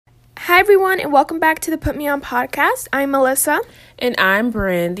everyone, and welcome back to the Put Me On podcast. I'm Melissa. And I'm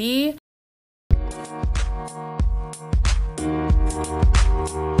Brandy.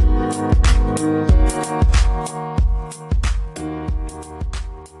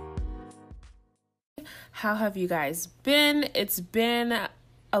 How have you guys been? It's been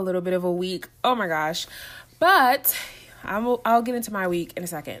a little bit of a week. Oh my gosh. But I'll get into my week in a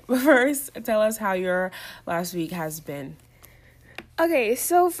second. But first, tell us how your last week has been. Okay,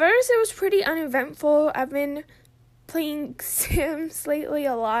 so first it was pretty uneventful. I've been playing Sims lately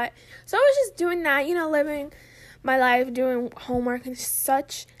a lot. So I was just doing that, living my life, doing homework and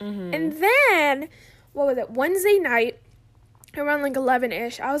such. Mm-hmm. And then, Wednesday night, around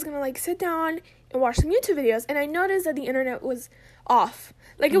 11-ish, I was going to sit down and watch some YouTube videos. And I noticed that the internet was off.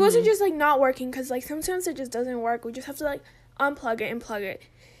 It wasn't just not working, because sometimes it just doesn't work. We just have to unplug it and plug it.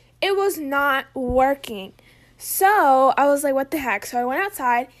 It was not working. So I was like, what the heck? So I went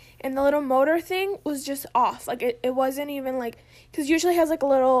outside, and the little motor thing was just off. It wasn't even because usually it has a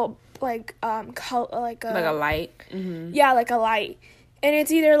little color, like a light. Mm-hmm. Yeah, a light, and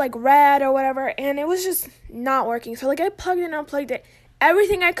it's either red or whatever, and it was just not working. So I plugged it and unplugged it.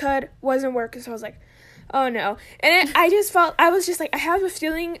 Everything I could wasn't working. So I was like, oh no. And I was just I have a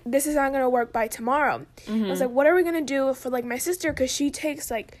feeling this is not gonna work by tomorrow. Mm-hmm. I was like, what are we gonna do for my sister, because she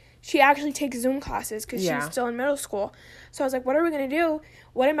takes she actually takes Zoom classes because she's still in middle school. So I was like, what are we going to do?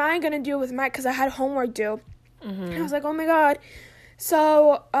 What am I going to do with because I had homework due. Mm-hmm. And I was like, oh my God.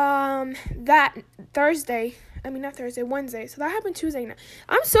 So Wednesday. So that happened Tuesday night.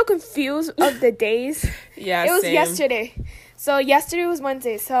 I'm so confused of the days. Yeah, it was same. yesterday. So yesterday was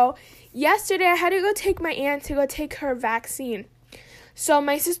Wednesday. So yesterday I had to go take my aunt to go take her vaccine. So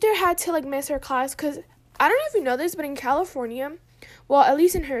my sister had to miss her class because I don't know if you know this, but in California, well, at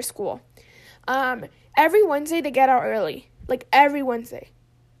least in her school, every Wednesday they get out early. Every Wednesday.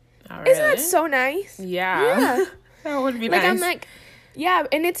 Oh, really? Isn't that so nice? Yeah. That would be nice. I'm yeah,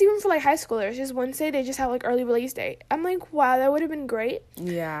 and it's even for high schoolers. Just Wednesday they just have early release day. I'm wow, that would have been great.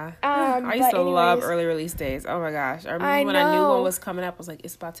 Yeah. I used to love early release days. Oh my gosh. I remember when I knew one was coming up, I was like,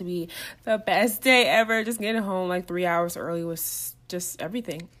 it's about to be the best day ever. Just getting home 3 hours early was just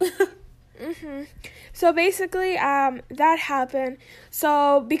everything. Mm-hmm. So basically, that happened.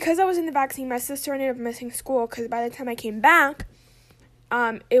 So because I was in the vaccine, my sister ended up missing school because by the time I came back,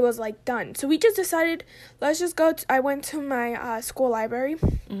 it was done. So we just decided, let's just go. I went to my school library,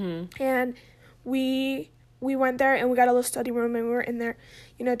 mm-hmm. and we went there and we got a little study room and we were in there,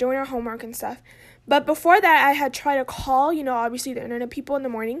 doing our homework and stuff. But before that, I had tried to call, obviously the internet people in the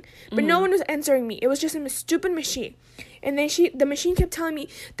morning, but mm-hmm. no one was answering me. It was just a stupid machine. And then the machine kept telling me,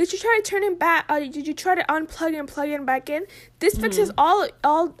 did you try to turn it back? Did you try to unplug it and plug it back in? This mm-hmm. fixes all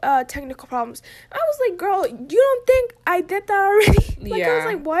technical problems. I was like, girl, you don't think I did that already? Yeah. I was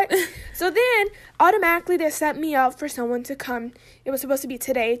like, what? So then automatically they set me up for someone to come. It was supposed to be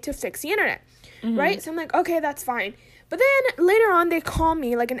today to fix the internet, mm-hmm. right? So I'm like, okay, that's fine. But then later on, they call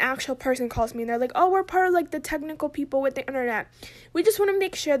me, an actual person calls me, and they're like, oh, we're part of, the technical people with the internet. We just want to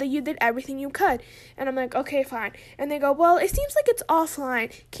make sure that you did everything you could. And I'm like, okay, fine. And they go, well, it seems like it's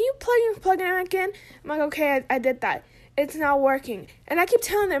offline. Can you plug it back in? I'm like, okay, I did that. It's not working. And I keep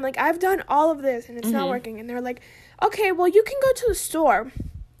telling them, I've done all of this, and it's mm-hmm. not working. And they're like, okay, well, you can go to the store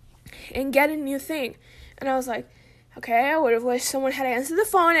and get a new thing. And I was like, okay, I would have wished someone had answered the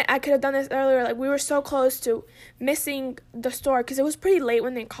phone. I could have done this earlier. We were so close to missing the store because it was pretty late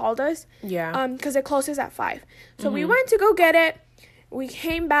when they called us. Yeah. Because it closes at 5. So mm-hmm. we went to go get it. We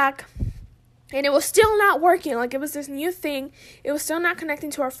came back, and it was still not working. It was this new thing. It was still not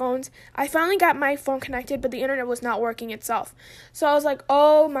connecting to our phones. I finally got my phone connected, but the internet was not working itself. So I was like,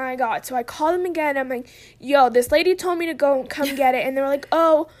 oh, my God. So I called them again. I'm like, yo, this lady told me to go come get it. And they were like,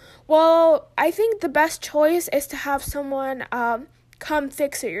 oh, well, I think the best choice is to have someone come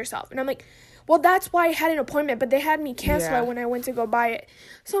fix it yourself. And I'm like, well, that's why I had an appointment, but they had me cancel it when I went to go buy it.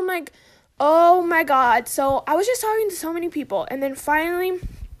 So I'm like, oh, my God. So I was just talking to so many people. And then finally,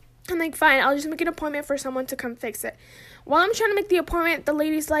 I'm like, fine, I'll just make an appointment for someone to come fix it. While I'm trying to make the appointment, the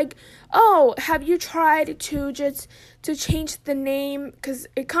lady's like, oh, have you tried to change the name? Because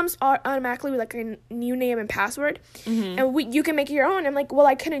it comes automatically with a new name and password. Mm-hmm. And you can make it your own. I'm like, well,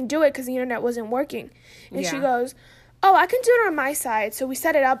 I couldn't do it because the internet wasn't working. And she goes, oh, I can do it on my side. So we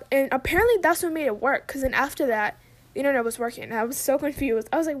set it up. And apparently that's what made it work. Because then after that, the internet was working. And I was so confused.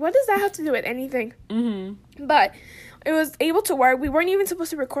 I was like, what does that have to do with anything? Mm-hmm. But it was able to work. We weren't even supposed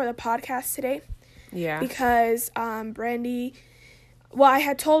to record the podcast today. Yeah. Because Brandy, I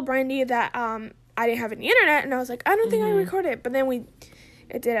had told Brandy that I didn't have any internet, and I was like, I don't think I recorded it. But then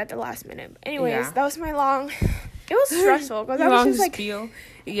it did at the last minute. Anyways, that was my long. It was stressful because I was just spiel.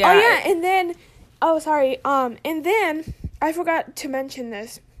 Yeah. Oh yeah, and then sorry. And then I forgot to mention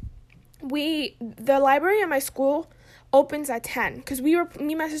this. The library at my school opens at 10 because me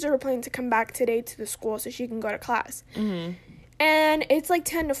and my sister were planning to come back today to the school so she can go to class. Mm-hmm. And it's like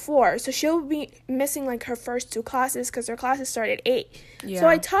 10 to 4, so she'll be missing like her first 2 classes because her classes start at 8. Yeah. So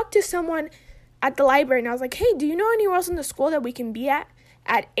I talked to someone at the library and I was like, hey, do you know anywhere else in the school that we can be at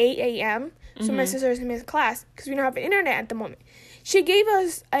 8 a.m.? So my sister doesn't miss class because we don't have internet at the moment. She gave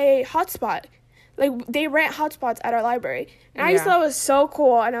us a hotspot. Like, they rent hotspots at our library. And I just thought it was so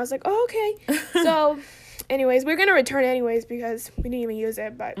cool. And I was like, oh, okay. So, anyways, we're going to return anyways because we didn't even use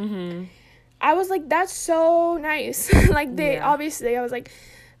it. But I was like, that's so nice. Like, obviously, I was like,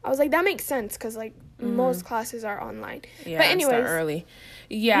 that makes sense because, like, most classes are online. Yeah, but anyways. Start early.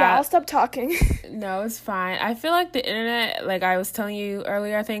 Yeah. Yeah, I'll stop talking. No, it's fine. I feel like the internet, like I was telling you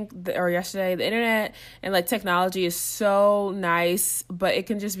earlier, I think, or yesterday, the internet and, like, technology is so nice, but it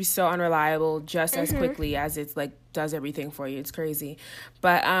can just be so unreliable just as quickly as it's, like, does everything for you. It's crazy.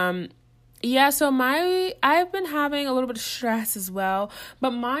 But, yeah, so I've been having a little bit of stress as well,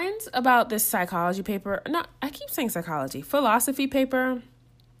 but mine's about this psychology paper. No, I keep saying psychology. Philosophy paper.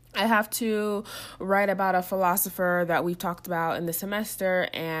 I have to write about a philosopher that we've talked about in the semester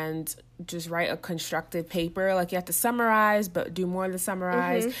and just write a constructed paper. Like, you have to summarize, but do more than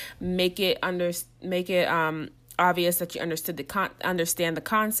summarize. Make it obvious that you understand the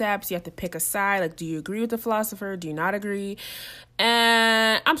concepts. You have to pick a side. Like, do you agree with the philosopher? Do you not agree?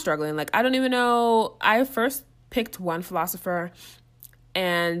 And I'm struggling. Like, I don't even know. I first picked one philosopher,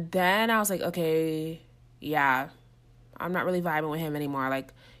 and then I was like, okay, yeah, I'm not really vibing with him anymore.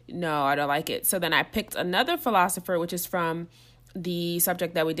 Like, no, I don't like it. So then I picked another philosopher, which is from the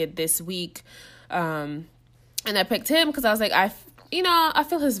subject that we did this week. And I picked him because I was like, I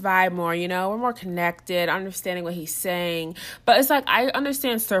feel his vibe more, we're more connected, understanding what he's saying. But it's like, I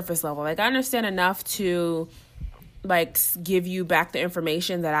understand surface level. Like, I understand enough to, like, give you back the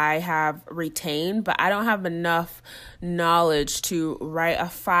information that I have retained, but I don't have enough knowledge to write a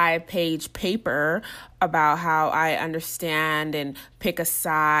 5-page paper about how I understand and pick a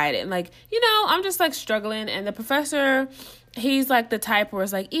side. And, like, I'm just, like, struggling. And the professor, he's, like, the type where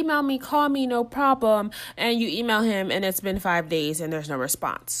it's like, email me, call me, no problem. And you email him and it's been 5 days and there's no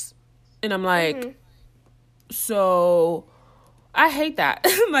response. And I'm like, so I hate that.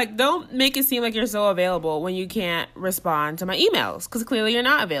 Like, don't make it seem like you're so available when you can't respond to my emails, because clearly you're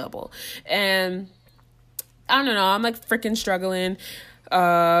not available. And I don't know, I'm, like, freaking struggling.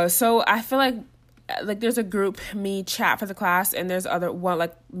 So I feel like there's a group me chat for the class, and there's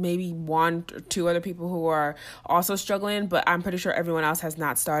maybe 1 or 2 other people who are also struggling, but I'm pretty sure everyone else has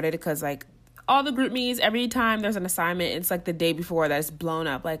not started, because, like, all the group meets, every time there's an assignment, it's like the day before that it's blown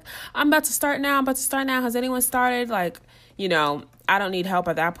up. Like, I'm about to start now. Has anyone started? Like, I don't need help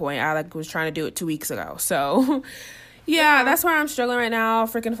at that point. I, was trying to do it 2 weeks ago. So, yeah, that's where I'm struggling right now.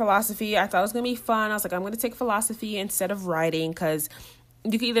 Freaking philosophy. I thought it was going to be fun. I was like, I'm going to take philosophy instead of writing, because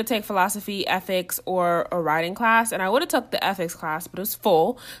you can either take philosophy, ethics, or a writing class. And I would have took the ethics class, but it was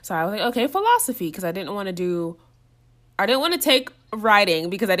full. So I was like, okay, philosophy, because I didn't want to take writing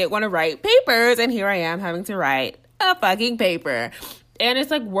because I didn't want to write papers. And here I am having to write a fucking paper. And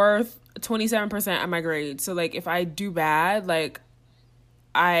it's, like, worth 27% of my grade. So, like, if I do bad, like,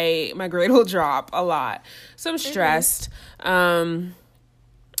 my grade will drop a lot. So I'm stressed.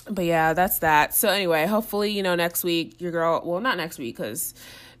 But yeah, that's that. So anyway, hopefully, next week your girl, well, not next week because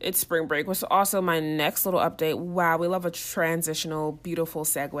it's spring break, which is also my next little update. Wow, we love a transitional, beautiful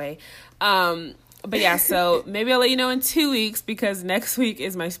segue. But yeah, so maybe I'll let you know in 2 weeks, because next week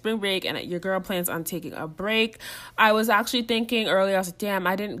is my spring break and your girl plans on taking a break. I was actually thinking earlier, I was like, damn,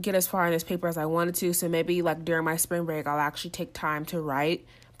 I didn't get as far in this paper as I wanted to. So maybe, like, during my spring break, I'll actually take time to write.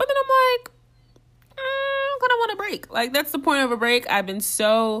 But then I'm like, I'm gonna want a break. Like, that's the point of a break. I've been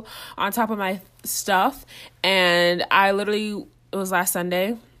so on top of my stuff, and it was last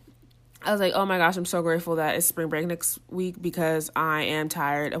Sunday. I was like, oh my gosh, I'm so grateful that it's spring break next week, because I am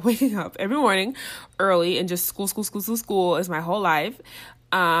tired of waking up every morning early and just school is my whole life.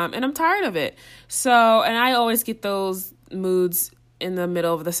 And I'm tired of it. So, and I always get those moods in the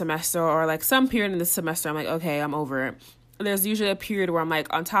middle of the semester, or, like, some period in the semester. I'm like, okay, I'm over it. There's usually a period where I'm,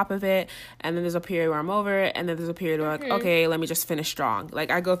 like, on top of it, and then there's a period where I'm over it, and then there's a period where I'm like, okay, let me just finish strong. Like,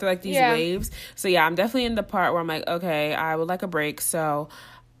 I go through, like, these waves. So yeah, I'm definitely in the part where I'm like, okay, I would like a break. So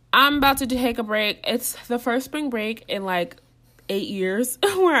I'm about to take a break. It's the first spring break in, like, 8 years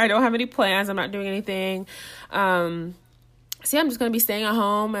where I don't have any plans. I'm not doing anything. So yeah, I'm just going to be staying at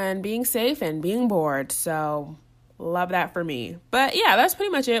home and being safe and being bored. So love that for me. But yeah, that's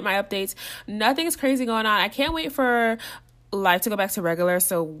pretty much it. My updates. Nothing is crazy going on. I can't wait for like to go back to regular,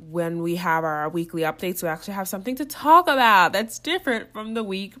 so when we have our weekly updates, we actually have something to talk about that's different from the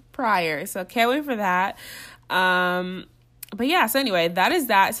week prior. So can't wait for that. But yeah, so anyway, that is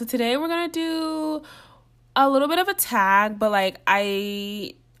that. So today we're gonna do a little bit of a tag, but like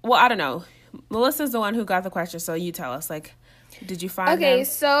I don't know. Melissa's the one who got the question, so you tell us, like, did you find them?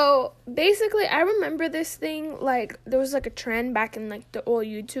 So basically I remember this thing, like there was like a trend back in like the old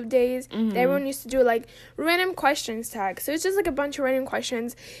YouTube days that everyone used to do like random questions tag. So it's just like a bunch of random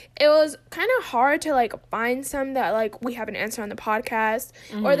questions. It was kind of hard to like find some that like we have an answer on the podcast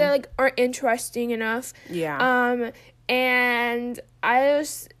or that like aren't interesting enough. Yeah. And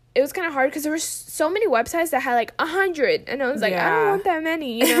it was kind of hard because there were so many websites that had like 100, and I was like, I don't want that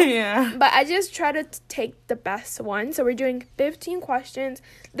many, you know. Yeah. But I just try to take the best one. So we're doing 15 questions.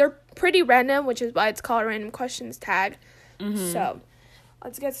 They're pretty random, which is why it's called random questions tag. So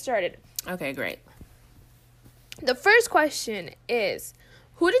let's get started. Okay, great. The first question is,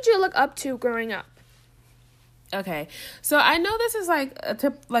 who did you look up to growing up? Okay, so I know this is like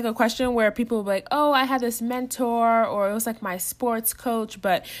a question where people will be like, oh, I had this mentor, or it was like my sports coach,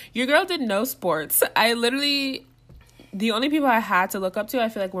 but your girl did no sports. The only people I had to look up to, I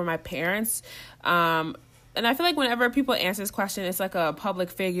feel like, were my parents. And I feel like whenever people answer this question, it's like a public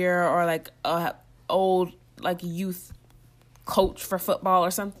figure or like a old like youth coach for football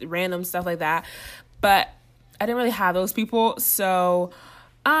or something random stuff like that. But I didn't really have those people, so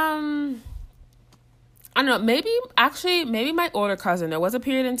I don't know, maybe my older cousin. There was a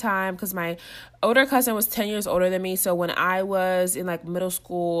period in time because my older cousin was 10 years older than me. So when I was in like middle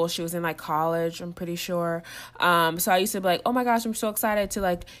school, she was in like college, I'm pretty sure. So I used to be like, oh my gosh, I'm so excited to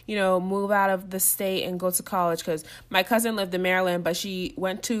like, you know, move out of the state and go to college, because my cousin lived in Maryland, but she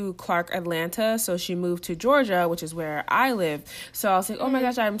went to Clark, Atlanta. So she moved to Georgia, which is where I live. So I was like, oh my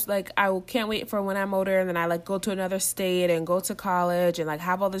gosh, I'm like, I can't wait for when I'm older. And then I like go to another state and go to college and like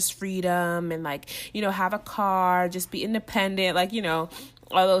have all this freedom and like, you know, have a car, just be independent, like, you know,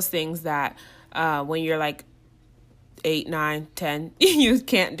 all those things that when you're like 8, 9, 10 you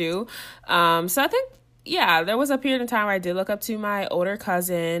can't do. So I think, yeah, there was a period in time where I did look up to my older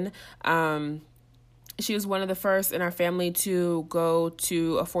cousin. She was one of the first in our family to go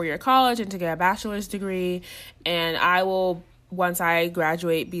to a 4-year college and to get a bachelor's degree, and I will, once I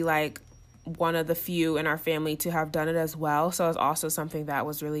graduate, be like one of the few in our family to have done it as well. So it's also something that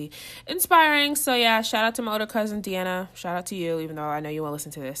was really inspiring. So yeah, shout out to my older cousin Deanna. Shout out to you, even though I know you won't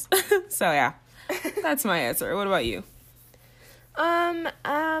listen to this. So yeah, that's my answer. What about you?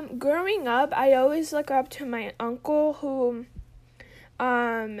 Growing up, I always look up to my uncle who,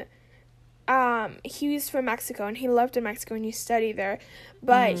 he was from Mexico and he lived in Mexico and he studied there,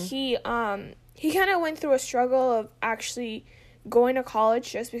 but he kind of went through a struggle of actually going to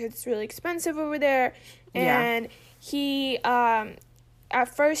college just because it's really expensive over there. And he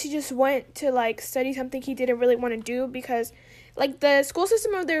at first he just went to like study something he didn't really want to do because like the school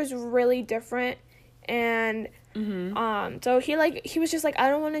system over there is really different. And so he was just like, I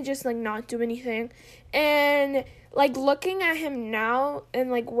don't want to just like not do anything. And like looking at him now and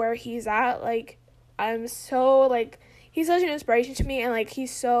like where he's at, like I'm so like, he's such an inspiration to me. And like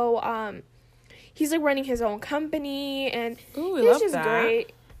he's so he's like running his own company, and he's just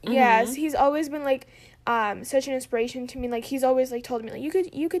great. Yes, he's always been like such an inspiration to me. Like he's always like told me like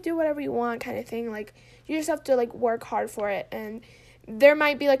you could do whatever you want, kind of thing. Like you just have to like work hard for it, and there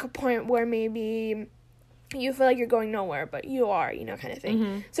might be like a point where maybe you feel like you're going nowhere, but you are, you know, kind of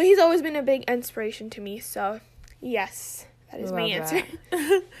thing. So he's always been a big inspiration to me. So yes, that is my answer.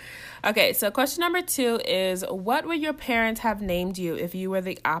 Okay, so question number 2 is, what would your parents have named you if you were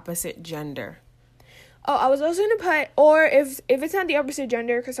the opposite gender? Oh, I was also going to put, or if it's not the opposite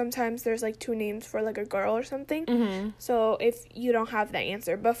gender, because sometimes there's, like, 2 names for, like, a girl or something. So if you don't have that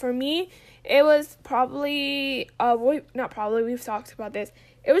answer. But for me, it was probably, we've talked about this.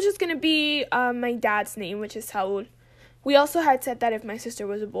 It was just going to be my dad's name, which is Saul. We also had said that if my sister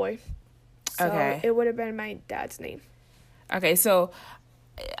was a boy. So it would have been my dad's name. Okay, so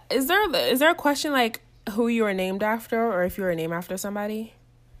is there a question, like, who you were named after, or if you were named after somebody?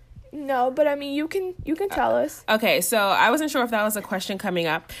 No, but I mean, you can tell us. Okay, so I wasn't sure if that was a question coming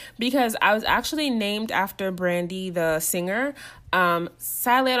up because I was actually named after Brandy, the singer.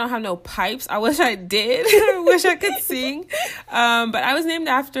 Sadly, I don't have no pipes. I wish I did. I wish I could sing. But I was named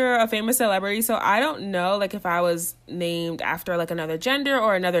after a famous celebrity, so I don't know, like, if I was named after, like, another gender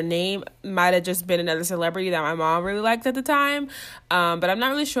or another name, might have just been another celebrity that my mom really liked at the time. But I'm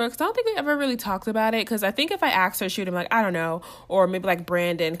not really sure, because I don't think we ever really talked about it, because I think if I asked her, she would be like, I don't know, or maybe, like,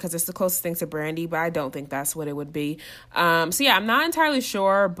 Brandon, because it's the closest thing to Brandy, but I don't think that's what it would be. So yeah, I'm not entirely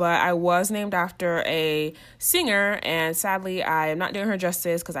sure, but I was named after a singer, and sadly, I am not doing her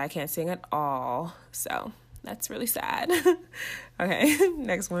justice because I can't sing at all. So that's really sad. Okay,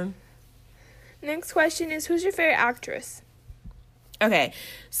 next one. Next question is, who's your favorite actress? Okay,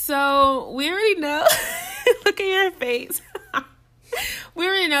 so we already know. Look at your face. We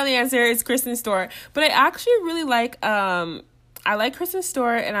already know the answer. It's Kristen Stewart. But I actually really like, I like Kristen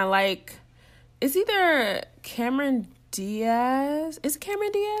Stewart, and I like, it's either Cameron Diaz. Is it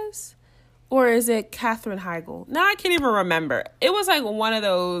Cameron Diaz? Or is it Katherine Heigl? No, I can't even remember. It was like one of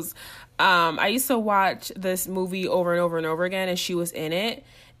those. I used to watch this movie over and over and over again, and she was in it.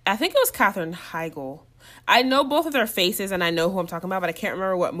 I think it was Katherine Heigl. I know both of their faces, and I know who I'm talking about, but I can't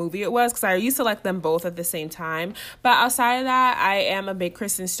remember what movie it was, because I used to like them both at the same time. But outside of that, I am a big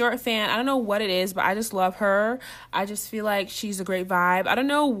Kristen Stewart fan. I don't know what it is, but I just love her. I just feel like she's a great vibe. I don't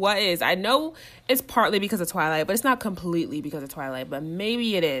know what it is. I know it's partly because of Twilight, but it's not completely because of Twilight, but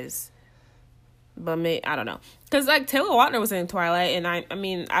maybe it is. But I don't know, because like Taylor Lautner was in Twilight, and I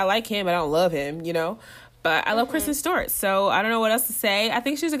mean I like him, I don't love him, you know, but I love Kristen Stewart, so I don't know what else to say. I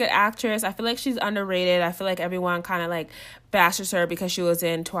think she's a good actress. I feel like she's underrated. I feel like everyone kind of like bashes her because she was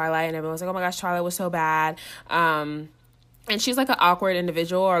in Twilight, and everyone's like, oh my gosh, Twilight was so bad. And she's like an awkward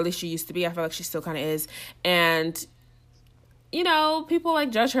individual, or at least she used to be. I feel like she still kind of is, and you know, people like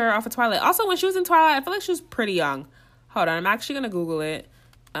judge her off of Twilight. Also, when she was in Twilight, I feel like she was pretty young. Hold on, I'm actually gonna Google it.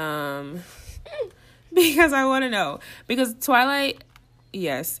 Because I want to know. Because Twilight,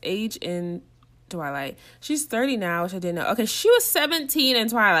 yes, age in Twilight. She's 30 now, which I didn't know. Okay, she was 17 in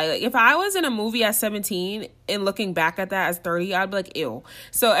Twilight. Like, if I was in a movie at 17 and looking back at that as 30, I'd be like, ew.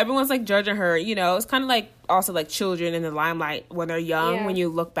 So everyone's like judging her, you know. It's kind of like also like children in the limelight when they're young. Yeah. When you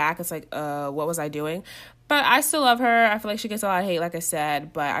look back, it's like, what was I doing? But I still love her. I feel like she gets a lot of hate, like I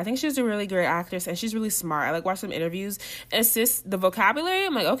said. But I think she's a really great actress, and she's really smart. I like watch some interviews. And it's just the vocabulary.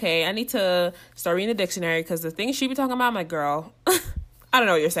 I'm like, okay, I need to start reading the dictionary, because the things she be talking about, I'm like, girl, I don't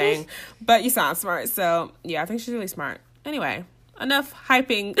know what you're saying, but you sound smart. So yeah, I think she's really smart. Anyway, enough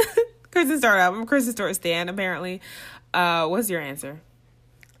hyping Kristen Stewart up. I'm a Kristen Stewart stan, apparently. What's your answer?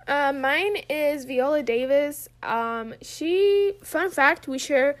 Mine is Viola Davis. Fun fact, we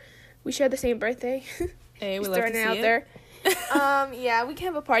share the same birthday. Hey, we love to see it. Out there. Yeah, we can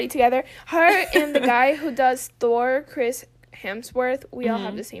have a party together. Her and the guy who does Thor, Chris Hemsworth, we all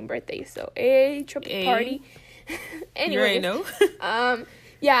have the same birthday. So a triple party. Anyway, you already know.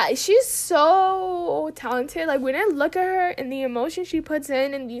 Yeah, she's so talented. Like, when I look at her and the emotion she puts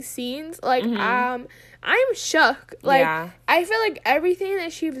in these scenes, like, I'm shook. Like, yeah. I feel like everything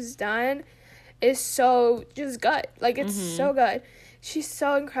that she's done is so just good. Like, it's so good. She's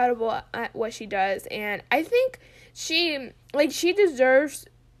so incredible at what she does, and I think she deserves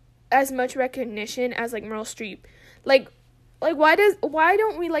as much recognition as like Meryl Streep. Like why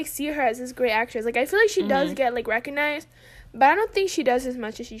don't we like see her as this great actress? Like, I feel like she does get like recognized, but I don't think she does as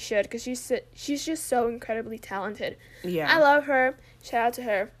much as she should, because she's just so incredibly talented. Yeah, I love her. Shout out to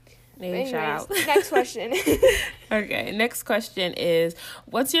her. Anyways, shout out. Next question. Okay, next question is,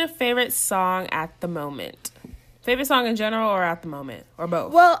 what's your favorite song at the moment? Favorite song in general, or at the moment, or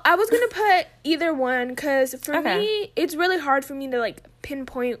both? Well, I was going to put either one, because for me, it's really hard for me to, like,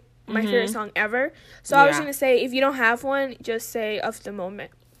 pinpoint my favorite song ever. So I was going to say, if you don't have one, just say of the moment.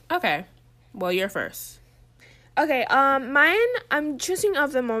 Okay. Well, you're first. Okay, mine, I'm choosing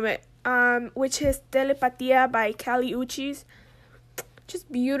of the moment, which is Telepatia by Kali Uchis.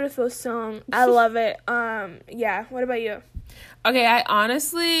 Just beautiful song. I love it. Yeah, what about you? Okay, I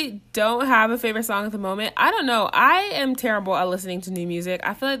honestly don't have a favorite song at the moment. I don't know. I am terrible at listening to new music.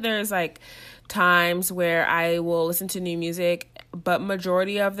 I feel like there's like times where I will listen to new music, but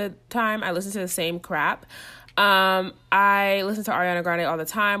majority of the time I listen to the same crap. I listen to Ariana Grande all the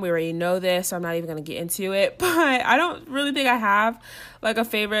time. We already know this, so I'm not even going to get into it. But I don't really think I have like a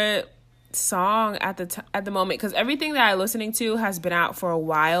favorite song at the moment, because everything that I'm listening to has been out for a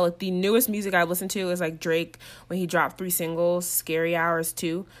while. Like, the newest music I listened to is like Drake when he dropped 3 singles, Scary Hours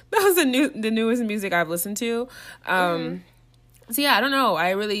 2. That was the newest music I've listened to. So yeah, I don't know. I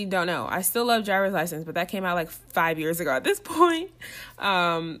really don't know. I still love Driver's License, but that came out like 5 years ago at this point.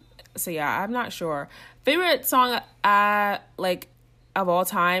 So yeah, I'm not sure. Favorite song like of all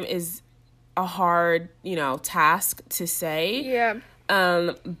time is a hard, task to say. Yeah.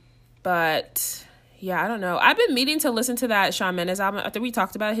 But yeah, I don't know. I've been meaning to listen to that Shawn Mendes album. I think we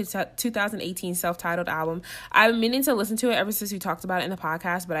talked about it, his 2018 self-titled album. I've been meaning to listen to it ever since we talked about it in the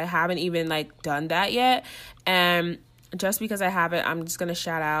podcast, but I haven't even done that yet. And just because I haven't, I'm just gonna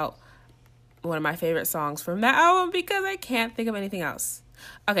shout out one of my favorite songs from that album because I can't think of anything else.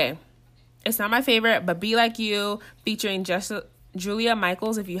 Okay, it's not my favorite, but "Be Like You" featuring Julia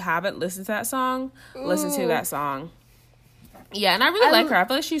Michaels. If you haven't listened to that song, listen to that song. Yeah, and I really like her. I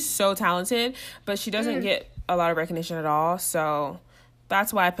feel like she's so talented, but she doesn't get a lot of recognition at all. So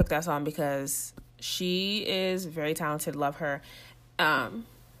that's why I picked that song, because she is very talented. Love her. And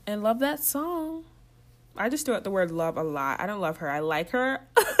love that song. I just threw out the word love a lot. I don't love her. I like her.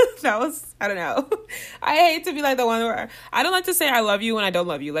 I don't know. I hate to be like the one where I don't like to say I love you when I don't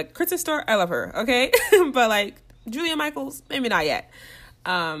love you. Like Kristen Stewart, I love her, okay? But Julia Michaels, maybe not yet.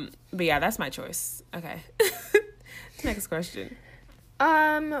 But yeah, that's my choice. Okay. Next question.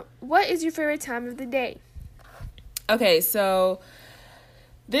 What is your favorite time of the day? Okay, so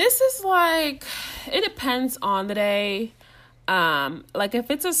this is it depends on the day. If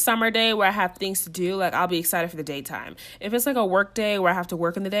it's a summer day where I have things to do, I'll be excited for the daytime. If it's a work day where I have to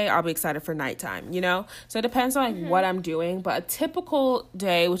work in the day, I'll be excited for nighttime, So it depends on what I'm doing. But a typical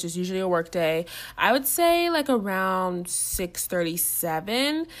day, which is usually a work day, I would say around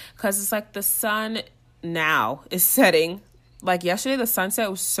 6:37, because it's the sun now is setting. Yesterday, the sunset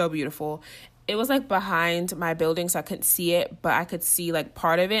was so beautiful. It was behind my building, so I couldn't see it, but I could see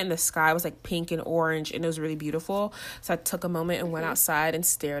part of it, and the sky was pink and orange, and it was really beautiful. So I took a moment and went outside and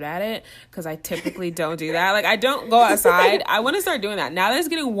stared at it, because I typically don't do that. I don't go outside. I want to start doing that now that it's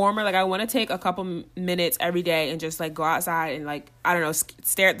getting warmer. I want to take a couple minutes every day and just go outside and I don't know,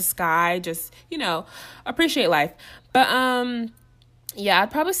 stare at the sky, just appreciate life. But yeah,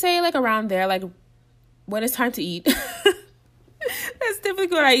 I'd probably say around there, when it's time to eat. That's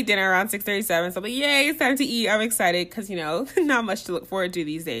typically when I eat dinner, around 6:37. So I'm yay, it's time to eat. I'm excited because, not much to look forward to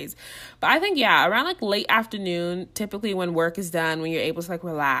these days. But I think, yeah, around late afternoon, typically when work is done, when you're able to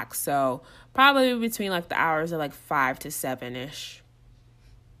relax. So probably between the hours of 5 to 7-ish.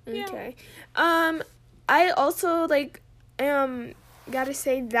 Okay. I also gotta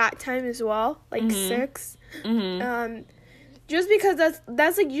say that time as well, 6. Just because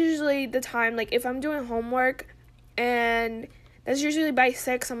that's usually the time, if I'm doing homework, and that's usually by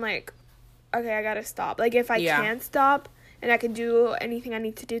 6, I'm okay, I gotta stop. If I can't stop and I can do anything I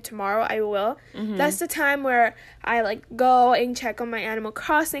need to do tomorrow, I will. That's the time where I go and check on my Animal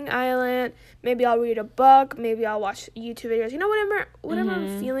Crossing island. Maybe I'll read a book. Maybe I'll watch YouTube videos. Whatever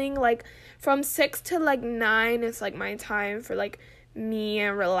I'm feeling. From 6 to 9 is my time for me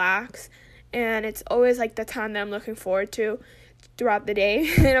and relax. And it's always the time that I'm looking forward to throughout the day.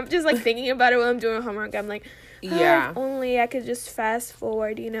 And I'm just thinking about it while I'm doing homework. I'm if only I could just fast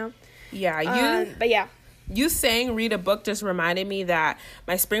forward, Yeah, but yeah. You saying read a book just reminded me that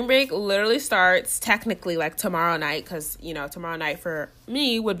my spring break literally starts technically tomorrow night, because, tomorrow night for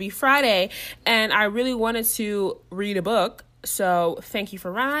me would be Friday, and I really wanted to read a book, so thank you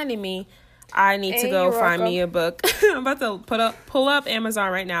for reminding me. I need to go find me a book. I'm about to pull up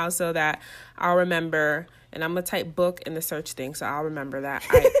Amazon right now so that I'll remember. And I'm going to type book in the search thing, so I'll remember that.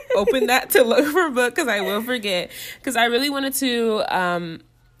 I opened that to look for a book because I will forget. Because I really wanted to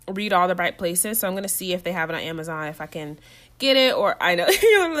read All the Bright Places, so I'm going to see if they have it on Amazon, if I can get it. Or I know,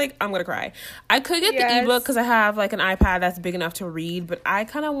 I'm going to cry. I could get the ebook because I have an iPad that's big enough to read, but I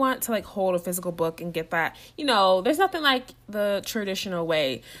kind of want to hold a physical book and get that. There's nothing like the traditional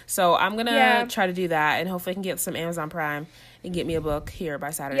way. So I'm going to try to do that, and hopefully I can get some Amazon Prime and get me a book here by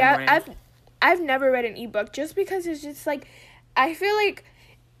Saturday morning. I've never read an ebook just because it's just I feel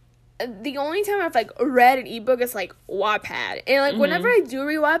the only time I've read an ebook is Wattpad, and whenever I do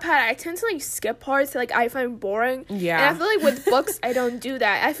read Wattpad, I tend to skip parts that I find boring. Yeah, and I feel with books I don't do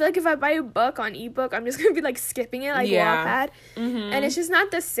that. I feel if I buy a book on ebook, I'm just gonna be skipping it Wattpad, and it's just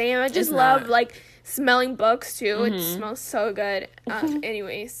not the same. I just love smelling books too. It smells so good.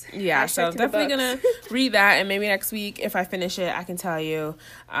 Anyways, yeah, so definitely gonna read that, and maybe next week if I finish it I can tell you,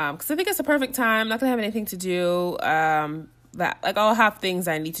 because I think it's a perfect time. I'm not gonna have anything to do, that I'll have things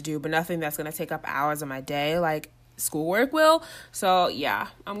I need to do, but nothing that's gonna take up hours of my day schoolwork will. So yeah,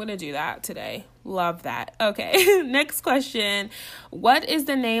 I'm gonna do that today. Love that. Okay. Next question. What is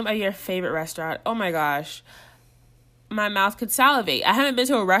the name of your favorite restaurant? Oh my gosh, my mouth could salivate. I haven't been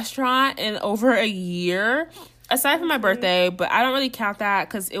to a restaurant in over a year, aside from my birthday, but I don't really count that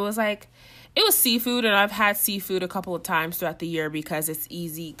because it was seafood, and I've had seafood a couple of times throughout the year because it's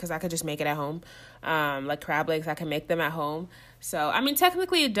easy, because I could just make it at home. Crab legs, I can make them at home. So, I mean,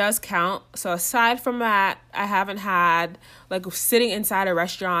 technically it does count. So, aside from that, I haven't had, like, sitting inside a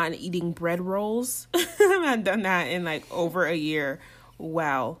restaurant and eating bread rolls. I haven't done that in, like, over a year.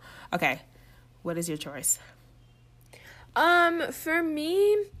 Wow. Okay. What is your choice? For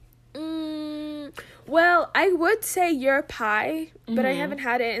me, well, I would say your pie, but I haven't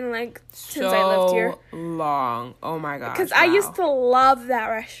had it in, like, since I lived here. Long. Oh, my gosh. Because I used to love that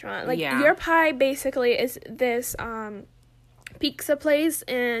restaurant. Like, your pie basically is this, pizza place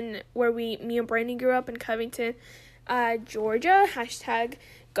in where me and Brandy grew up in Covington, Georgia. Hashtag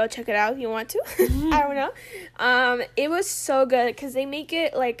go check it out if you want to. I don't know. It was so good because they make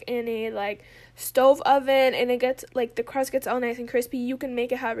it like in a like stove oven, and it gets like the crust gets all nice and crispy. You can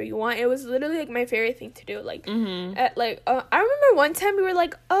make it however you want. It was literally like my favorite thing to do. Like I remember one time we were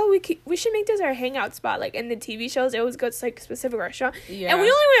like, oh, we should make this our hangout spot. Like in the TV shows, it always go to like a specific restaurant. Yeah. And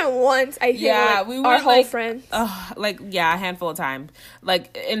we only went once. I think we went our whole friends. A handful of times.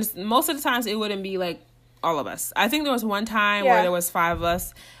 Like, and most of the times it wouldn't be like all of us. I think there was one time where there was 5 of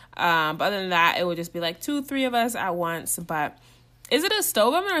us. But other than that, it would just be like 2-3 of us at once. But is it a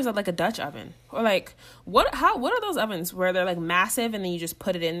stove oven or is it like a Dutch oven? Or like what are those ovens where they're like massive and then you just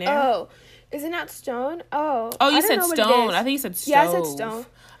put it in there? Oh, is it not stone? Oh, you said stone. I think you said stove. Yeah, I said stone.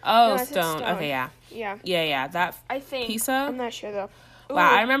 Oh, no, stone. Okay, yeah. That I think pizza. I'm not sure though. Ooh.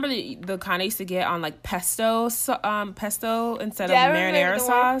 Wow, I remember the kind I used to get on like pesto instead of marinara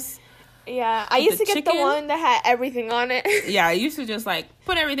sauce. Yeah, I used to get the one that had everything on it. Yeah, I used to just like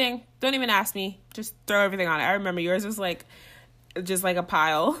put everything. Don't even ask me. Just throw everything on it. I remember yours was like just like a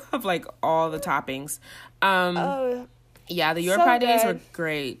pile of like all the toppings. Yeah, the Your Pie days were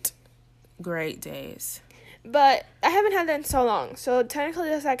great. Great days. But I haven't had that in so long. So technically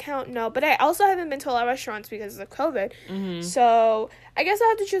does that count? No. But I also haven't been to a lot of restaurants because of COVID. Mm-hmm. So I guess I'll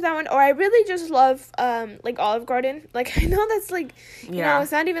have to choose that one. Or I really just love like Olive Garden. Like I know that's like you know,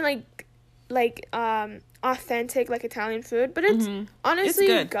 it's not even like authentic like Italian food, but it's honestly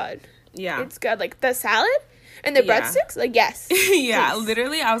it's good. Yeah. It's good. Like the salad and the breadsticks, like yes. Yeah, please.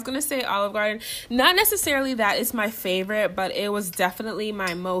 Literally I was gonna say Olive Garden. Not necessarily that it's my favorite, but it was definitely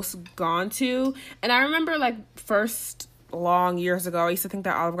my most gone to. And I remember like first long years ago I used to think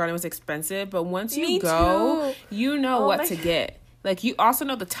that Olive Garden was expensive, but once you go, you know what to get. Like, you also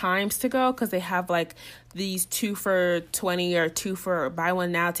know the times to go because they have, like, these 2 for $20 or 2 for buy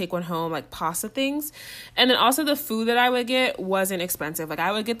one now, take one home, like, pasta things. And then also the food that I would get wasn't expensive. Like,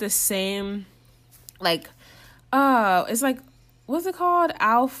 I would get the same, like, it's like, what's it called?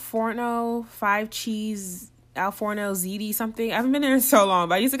 Al Forno 5-cheese, Al Forno ziti something. I haven't been there in so long,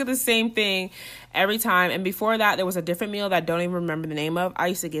 but I used to get the same thing every time. And before that, there was a different meal that I don't even remember the name of. I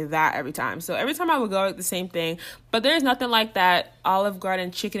used to get that every time. So every time I would go, the same thing. But there's nothing like that Olive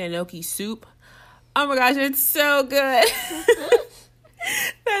Garden chicken and gnocchi soup. Oh my gosh, it's so good.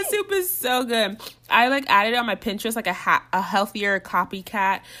 That soup is so good. I like added it on my Pinterest, like a healthier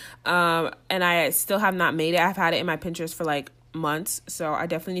copycat. And I still have not made it. I've had it in my Pinterest for like months. So I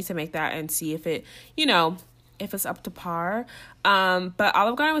definitely need to make that and see if it, if it's up to par. But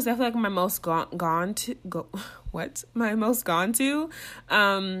Olive Garden was definitely like my most my most gone to.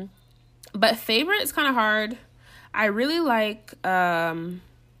 But favorite is kind of hard. I really like,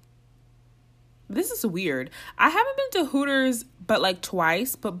 this is weird. I haven't been to Hooters but like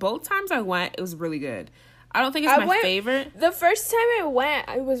twice, but both times I went, it was really good. I don't think it's my favorite. The first time I went,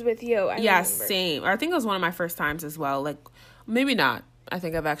 I was with you. I remember. Same. I think it was one of my first times as well. Like, maybe not. I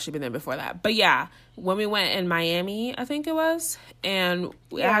think I've actually been there before that. But yeah, when we went in Miami, I think it was, and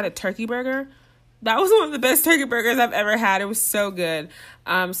I had a turkey burger. That was one of the best turkey burgers I've ever had. It was so good.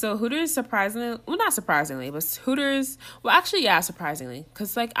 So Hooters not surprisingly, but Hooters, surprisingly.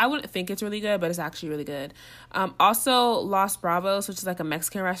 Because, like, I wouldn't think it's really good, but it's actually really good. Also, Los Bravos, which is, like, a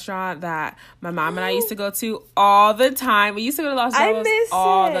Mexican restaurant that my mom and I used to go to all the time. We used to go to Los Bravos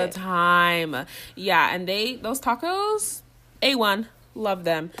all the time. Yeah, and those tacos, A1. Love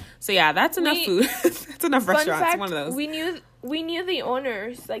them. So, yeah, that's enough food. That's enough restaurants. Fact, one of those. We knew the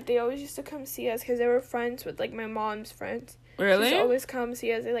owners. Like, they always used to come see us because they were friends with, like, my mom's friends. Really? She used to always come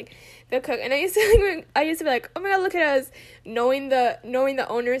see us. They'll cook. And I used to be like, oh my God, look at us, knowing the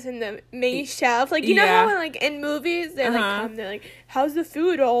owners and the main chef. Like, you know how, like, in movies, they're, like, come, they're like, how's the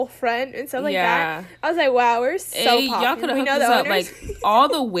food, old friend? And stuff like that. I was like, wow, we're so popular. Y'all could have hooked us up. Like, all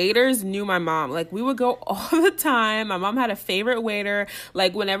the waiters knew my mom. Like, we would go all the time. My mom had a favorite waiter.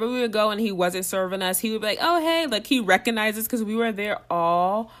 Like, whenever we would go and he wasn't serving us, he would be like, oh, hey. Like, he recognizes because we were there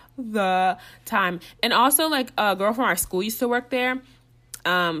all the time. And also, like, a girl from our school used to work there.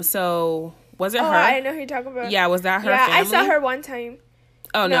 So was it her? I know who you're talking about. Yeah, was that her family? I saw her one time.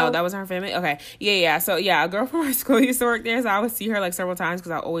 Oh, no, that wasn't her family? Okay. Yeah. So, yeah, a girl from our school used to work there, so I would see her, like, several times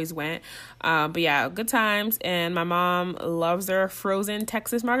because I always went. But, yeah, good times, and my mom loves their frozen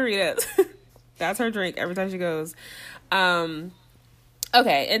Texas margaritas. That's her drink every time she goes.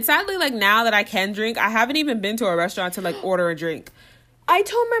 Okay, and sadly, like, now that I can drink, I haven't even been to a restaurant to, like, order a drink. I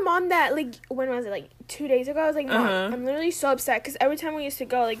told my mom that, like, when was it, like, 2 days ago? I was like, Mom, I'm literally so upset because every time we used to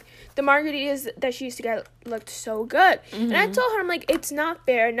go, like, the margaritas that she used to get looked so good. And I told her, I'm like, it's not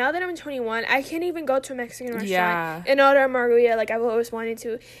fair. Now that I'm 21, I can't even go to a Mexican restaurant and order a margarita like I've always wanted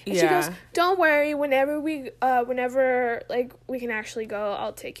to. And she goes, don't worry, whenever, like, we can actually go,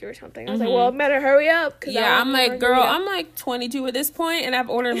 I'll take you or something. I was like, well, better hurry up. Yeah, I'm like, girl, I'm, like, 22 at this point, and I've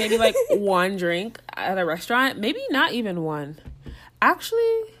ordered maybe, like, one drink at a restaurant. Maybe not even one.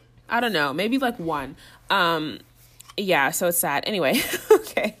 Actually, I don't know. Maybe like one. Yeah, so it's sad. Anyway,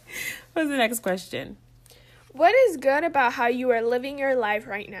 okay. What's the next question? What is good about how you are living your life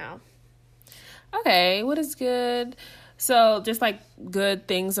right now? Okay, what is good? So just like good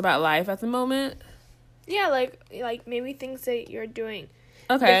things about life at the moment? Yeah, like maybe things that you're doing.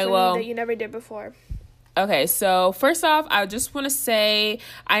 Okay, well, that you never did before. Okay, so first off, I just want to say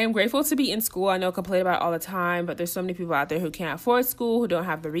I am grateful to be in school. I know I complain about it all the time, but there's so many people out there who can't afford school, who don't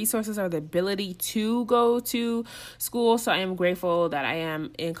have the resources or the ability to go to school. So I am grateful that I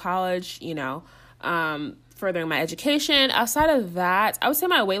am in college, furthering my education. Outside of that, I would say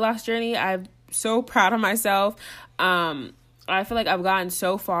my weight loss journey, I'm so proud of myself. I feel like I've gotten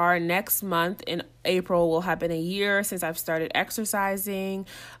so far. Next month in April will have been a year since I've started exercising,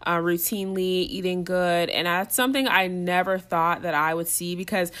 routinely eating good. And that's something I never thought that I would see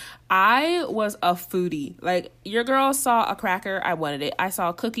because I was a foodie. Like, your girl saw a cracker, I wanted it. I saw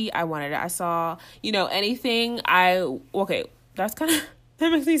a cookie, I wanted it. I saw, anything. That's kind of...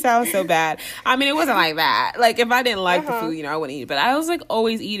 That makes me sound so bad. I mean, it wasn't like that. Like, if I didn't like the food, I wouldn't eat it. But I was, like,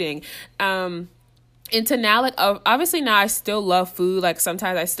 always eating. Into now, like, obviously now I still love food. Like,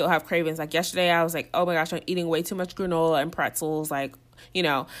 sometimes I still have cravings. Like, yesterday I was like, oh my gosh, I'm eating way too much granola and pretzels. Like,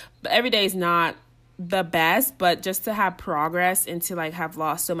 but every day is not the best, but just to have progress and to, like, have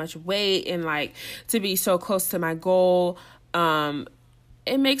lost so much weight and, like, to be so close to my goal,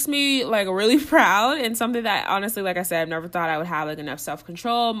 it makes me, like, really proud, and something that, honestly, like I said, I've never thought I would have, like, enough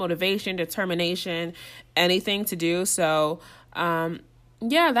self-control, motivation, determination, anything to do. So,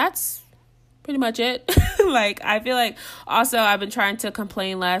 yeah, that's pretty much it. Like, I feel like also I've been trying to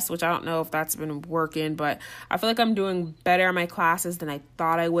complain less, which I don't know if that's been working, but I feel like I'm doing better in my classes than I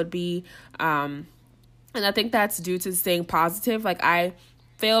thought I would be. And I think that's due to staying positive. Like, I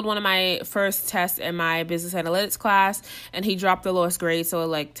failed one of my first tests in my business analytics class, and he dropped the lowest grade. So,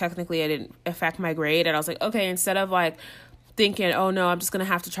 like, technically it didn't affect my grade. And I was like, okay, instead of, like, thinking, oh no, I'm just going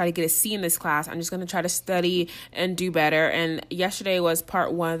to have to try to get a C in this class, I'm just going to try to study and do better. And yesterday was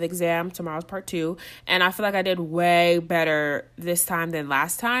part 1 of the exam. Tomorrow's part 2. And I feel like I did way better this time than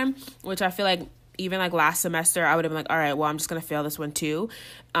last time, which I feel like even like last semester, I would have been like, all right, well, I'm just going to fail this one too.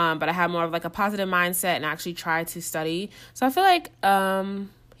 But I had more of like a positive mindset and actually tried to study. So I feel like,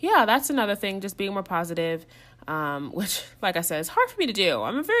 yeah, that's another thing, just being more positive, which, like I said, is hard for me to do.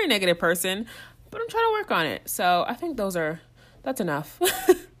 I'm a very negative person, but I'm trying to work on it. So I think that's enough.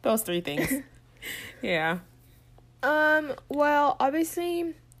 Those 3 things. Yeah. Well,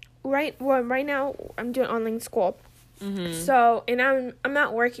 obviously, right now I'm doing online school. So, and I'm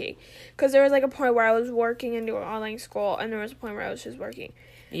not working, because there was like a point where I was working and doing online school, and there was a point where I was just working.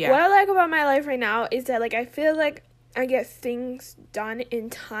 Yeah. What I like about my life right now is that, like, I feel like I get things done in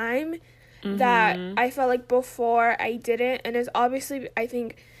time that I felt like before I didn't, and it's obviously, I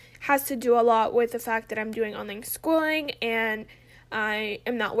think, has to do a lot with the fact that I'm doing online schooling and I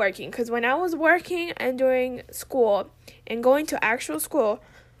am not working. Because when I was working and doing school and going to actual school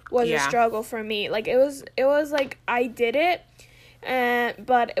was a struggle for me. Like, it was like I did it,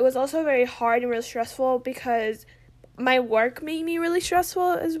 but it was also very hard and really stressful because my work made me really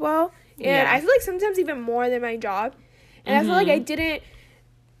stressful as well. And I feel like sometimes even more than my job. And I feel like I didn't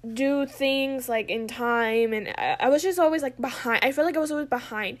do things like in time, and I was just always like behind. I feel like I was always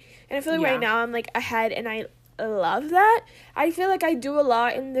behind, and I feel like right now I'm like ahead, and I love that. I feel like I do a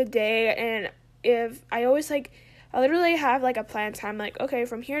lot in the day, and if I always like, I literally have like a plan time, like, okay,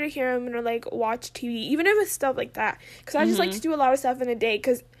 from here to here I'm gonna like watch TV, even if it's stuff like that, because I just like to do a lot of stuff in a day,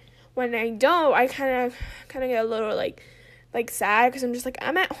 because when I don't, I kind of get a little like sad, because I'm just like,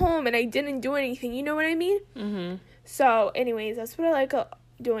 I'm at home and I didn't do anything, you know what I mean? So anyways, that's what I like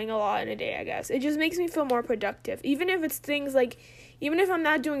doing a lot in a day, I guess. It just makes me feel more productive, even if it's things like, even if I'm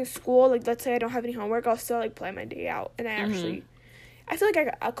not doing school, like, let's say I don't have any homework, I'll still like plan my day out, and I feel like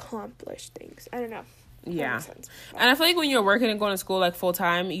I accomplished things. I don't know. Yeah. Makes sense. And I feel like when you're working and going to school like full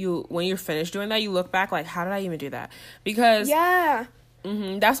time, when you're finished doing that, you look back like, how did I even do that? Because Yeah.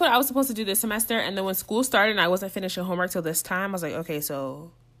 that's what I was supposed to do this semester. And then when school started and I wasn't finishing homework till this time, I was like, okay,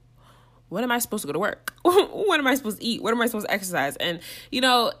 so when am I supposed to go to work? When am I supposed to eat? When am I supposed to exercise? And,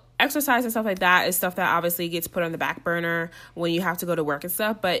 exercise and stuff like that is stuff that obviously gets put on the back burner when you have to go to work and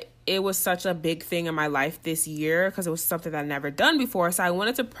stuff. But it was such a big thing in my life this year because it was something that I'd never done before. So I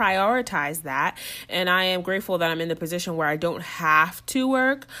wanted to prioritize that. And I am grateful that I'm in the position where I don't have to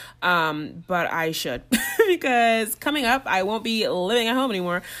work, but I should. Because coming up, I won't be living at home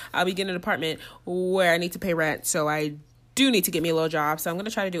anymore. I'll be getting an apartment where I need to pay rent. So I do need to get me a little job. So I'm going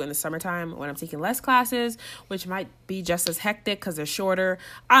to try to do it in the summertime when I'm taking less classes, which might be just as hectic because they're shorter.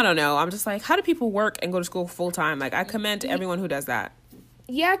 I don't know. I'm just like, how do people work and go to school full time? Like, I commend everyone who does that.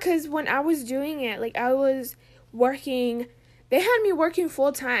 Yeah, because when I was doing it, like, I was working, they had me working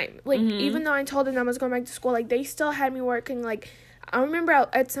full time. Like, even though I told them I was going back to school, like, they still had me working. Like, I remember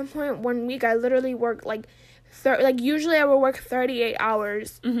at some point one week, I literally worked, like, usually I would work 38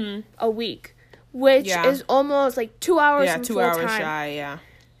 hours a week. Which is almost like 2 hours from 2 hours full-time. shy, yeah.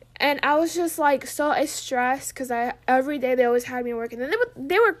 And I was just like so stressed because every day they always had me working. And then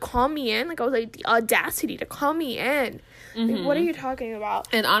they would call me in. Like, I was like, the audacity to call me in. Like, what are you talking about?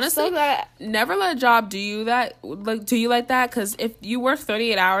 And honestly, never let a job do you that. Like, do you like that? Because if you work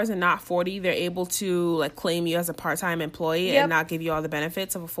 38 hours and not 40, they're able to like claim you as a part-time employee and not give you all the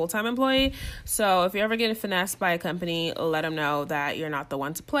benefits of a full-time employee. So if you're ever getting finessed by a company, let them know that you're not the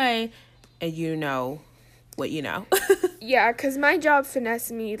one to play. And you know what you know. Yeah, because my job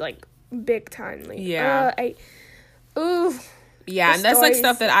finessed me, like, big time. Like, yeah. Yeah, and that's, like,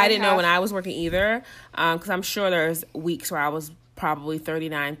 stuff that I didn't know when I was working either. Because I'm sure there's weeks where I was probably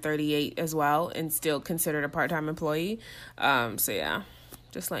 39, 38 as well and still considered a part-time employee. So, yeah,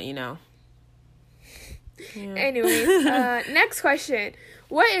 just let you know. Yeah. Anyways, next question.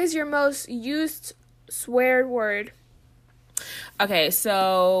 What is your most used swear word? Okay,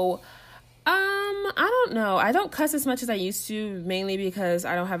 so... I don't know. I don't cuss as much as I used to, mainly because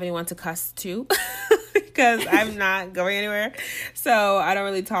I don't have anyone to cuss to because I'm not going anywhere. So I don't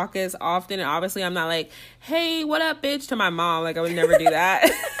really talk as often. And obviously I'm not like, hey, what up, bitch, to my mom. Like, I would never do that.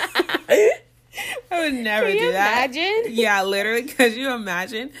 I would never do that. Imagine? Yeah, literally. Could you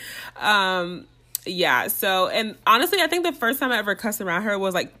imagine? Yeah. So, and honestly, I think the first time I ever cussed around her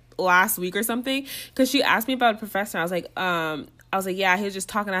was like last week or something because she asked me about a professor. I was like, yeah, he was just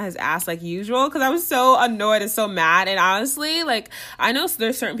talking out his ass like usual because I was so annoyed and so mad. And honestly, like, I know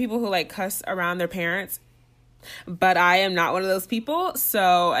there's certain people who, like, cuss around their parents, but I am not one of those people.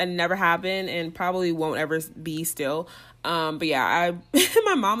 So, and never have been and probably won't ever be still. But yeah,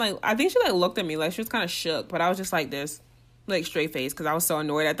 my mom, like, I think she, like, looked at me like she was kind of shook, but I was just like this, like, straight face because I was so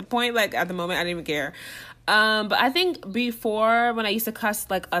annoyed at the point. Like, at the moment, I didn't even care. But I think before, when I used to cuss,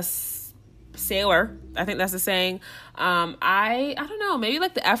 like, a sailor, I think that's the saying, I don't know, maybe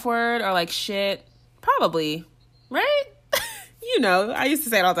like the F word or like shit, probably, right? You know, I used to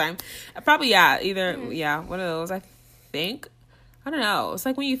say it all the time. Probably, yeah, one of those, I think. I don't know, it's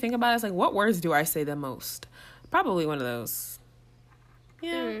like when you think about it, it's like, what words do I say the most? Probably one of those.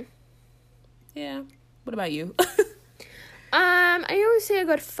 Yeah. What about you? I always say a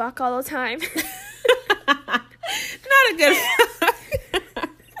good fuck all the time. Not a good fuck.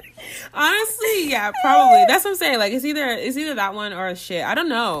 Honestly, yeah, probably. That's what I'm saying. Like, it's either that one or a shit. I don't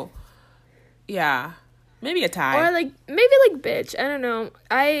know. Yeah, maybe a tie. Or like maybe like bitch. I don't know.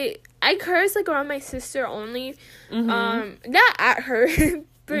 I curse like around my sister only. Not at her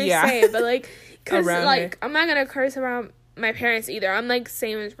per se, but like because like her. I'm not gonna curse around my parents either. I'm like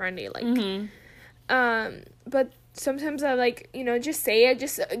same as Brandy. Like, but sometimes I like, just say it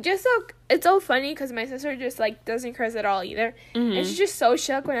just so it's so funny because my sister just like doesn't curse at all either, and she's just so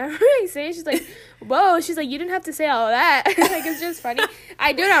shook whenever I say it. She's like, whoa, she's like, you didn't have to say all that. Like, it's just funny.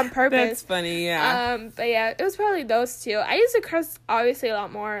 I do it on purpose. That's funny. Yeah. But yeah, it was probably those two. I used to curse obviously a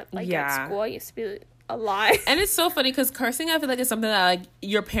lot more like at school. I used to be a lot. And it's so funny because cursing, I feel like, is something that like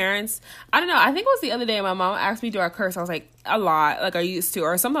your parents, I don't know, I think it was the other day my mom asked me, do I curse? I was like, a lot, like I used to,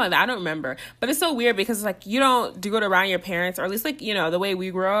 or something like that. I don't remember, but it's so weird because like you don't do it around your parents, or at least like the way we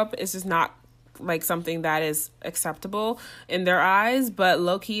grew up, it's just not like something that is acceptable in their eyes. But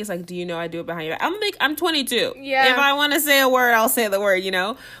low key, it's like, do you know I do it behind your back? I'm 22. Yeah, if I want to say a word, I'll say the word,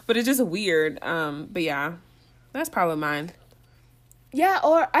 but it's just weird. But yeah, that's probably mine. Yeah,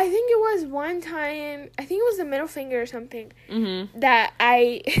 or I think it was one time, I think it was the middle finger or something, that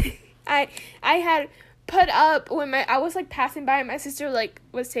I had put up when I was like passing by, and my sister like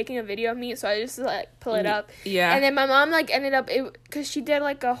was taking a video of me, so I just like pull it up. Yeah. And then my mom like ended up because she did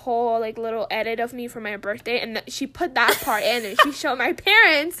like a whole like little edit of me for my birthday, and she put that part in, and she showed my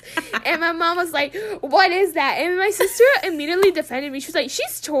parents, and my mom was like, "What is that?" And my sister immediately defended me. She was like,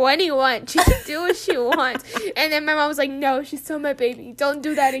 "She's 21. She can do what she wants." And then my mom was like, "No, she's still my baby. Don't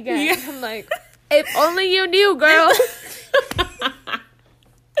do that again." Yeah. I'm like, if only you knew, girl.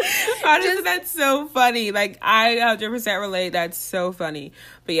 Honestly, that's so funny. Like, I 100% relate. That's so funny.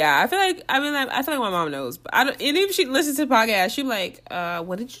 But yeah, I feel like my mom knows. But I don't. And if she listens to the podcast, she'd be like,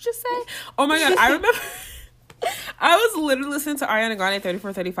 "What did you just say?" Oh my god, I remember. I was literally listening to Ariana Grande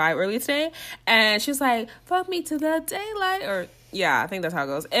 3435 earlier today, and she was like, "Fuck me to the daylight," or yeah, I think that's how it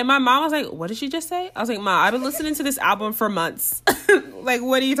goes. And my mom was like, "What did she just say?" I was like, "Ma, I've been listening to this album for months. Like,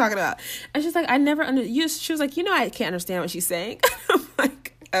 what are you talking about?" And she's like, "I never She was like, I can't understand what she's saying." I'm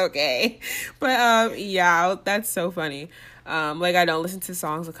like, okay. But yeah, that's so funny. Like, I don't listen to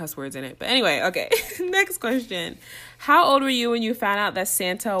songs with cuss words in it. But anyway, okay. Next question. How old were you when you found out that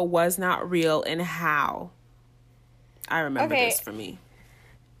Santa was not real, and how? I remember this for me.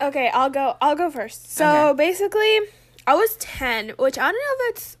 Okay, I'll go first. So basically, I was 10, which I don't know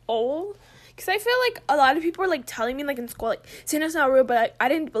if that's old, because I feel like a lot of people were like telling me like in school like Santa's not real, but I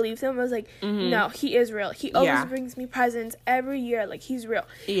didn't believe them. I was like, no, he is real. He always brings me presents every year. Like, he's real.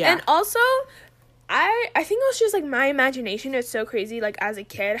 Yeah. And also, I think it was just like my imagination is so crazy. Like, as a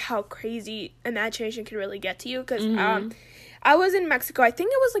kid, how crazy imagination can really get to you. Because I was in Mexico. I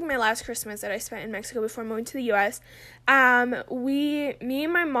think it was like my last Christmas that I spent in Mexico before moving to the U.S. Me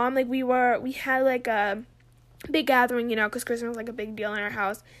and my mom, like we had like a big gathering, because Christmas was like a big deal in our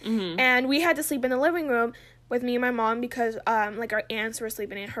house. And we had to sleep in the living room with me and my mom because like our aunts were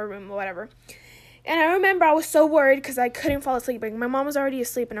sleeping in her room or whatever. And I remember I was so worried because I couldn't fall asleep. Like, my mom was already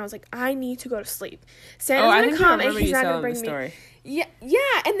asleep, and I was like, I need to go to sleep. Santa's gonna come, and he's not gonna bring me. Yeah.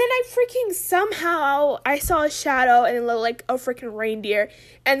 And then I saw a shadow, and it looked like a freaking reindeer.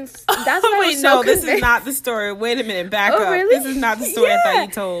 And that's why I was so convinced. This is not the story. Wait a minute, back up. Really? This is not the story I thought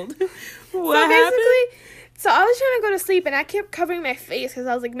you told. What happened? So I was trying to go to sleep, and I kept covering my face because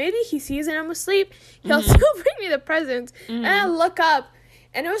I was like, maybe he sees and I'm asleep. He'll still bring me the presents. And I look up,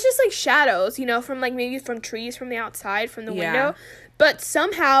 and it was just like shadows, from like maybe from trees from the outside, from the window. But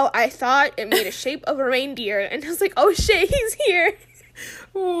somehow I thought it made a shape of a reindeer, and I was like, oh shit, he's here.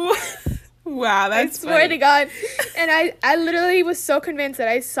 Wow, that's I swear to God. And I literally was so convinced that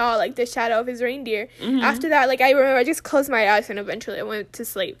I saw like the shadow of his reindeer. After that, like, I remember I just closed my eyes, and eventually I went to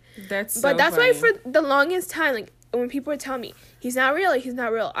sleep. That's funny. Why for the longest time, like, when people would tell me he's not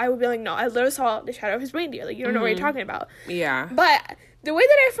real, I would be like, no, I literally saw the shadow of his reindeer. Like, you don't know what you're talking about. Yeah. But the way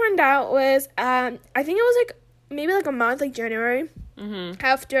that I found out was I think it was like maybe like a month, like January,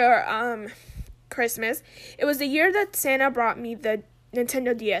 after Christmas. It was the year that Santa brought me the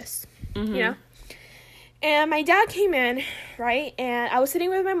Nintendo DS. And my dad came in, right? And I was sitting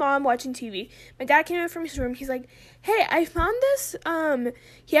with my mom watching TV. My dad came in from his room. He's like, hey, I found this,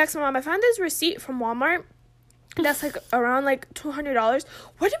 he asked my mom, I found this receipt from Walmart that's like around like $200.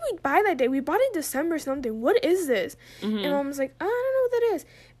 What did we buy that day? We bought it in December something. What is this? And mom was like, I don't know what that is.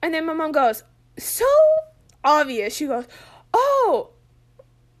 And then my mom goes, so obvious. She goes, oh.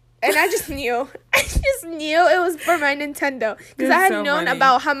 And I just knew. It was for my Nintendo. Because I had known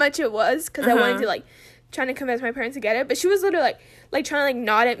about how much it was. Because I wanted to, like, trying to convince my parents to get it. But she was literally, like trying to, like,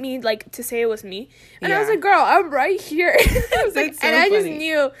 nod at me, like, to say it was me. And I was like, girl, I'm right here. I was like, and I just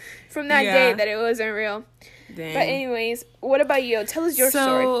knew from that day that it wasn't real. Dang. But anyways, what about you? Tell us your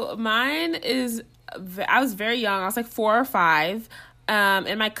story. So mine is, I was very young. I was, like, 4 or 5.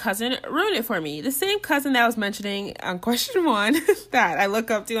 And my cousin ruined it for me. The same cousin that I was mentioning on question 1 that I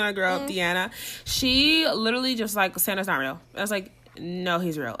look up to when I grow up, Deanna. She literally just like, Santa's not real. I was like, no,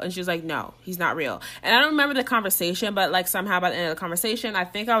 he's real. And she was like, no, he's not real. And I don't remember the conversation, but like somehow by the end of the conversation, I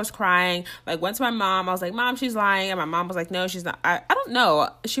think I was crying. Like, went to my mom. I was like, Mom, she's lying. And my mom was like, no, she's not. I don't know.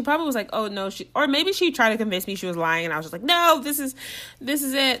 She probably was like, oh no, or maybe she tried to convince me she was lying. And I was just like, no, this is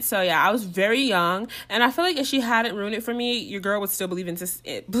it. So yeah, I was very young. And I feel like if she hadn't ruined it for me, your girl would still believe in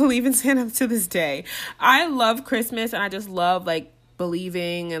Santa to this day. I love Christmas, and I just love like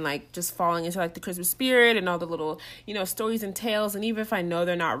believing and like just falling into like the Christmas spirit and all the little, stories and tales. And even if I know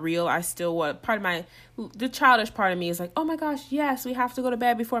they're not real, I still want, the childish part of me is like, oh my gosh, yes, we have to go to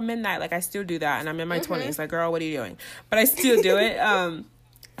bed before midnight. Like, I still do that, and I'm in my 20s. Like, girl, what are you doing? But I still do it.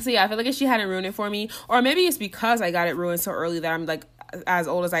 So yeah, I feel like if she hadn't ruined it for me, or maybe it's because I got it ruined so early that I'm like, as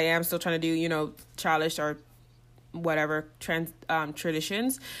old as I am, still trying to do, childish or whatever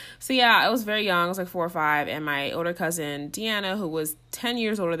traditions. So yeah, I was very young. I was like 4 or 5, and my older cousin Deanna, who was 10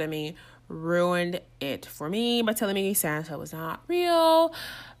 years older than me, ruined it for me by telling me Santa was not real.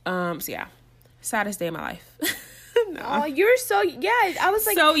 So yeah, saddest day of my life. No. Oh, you're so, yeah, I was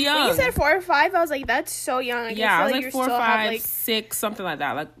like, so young. When you said 4 or 5, I was like, that's so young. Like, yeah, I was like like 4, 5, 6, something like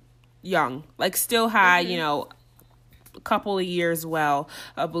that. Like, young. Like, still had, you know, a couple of years well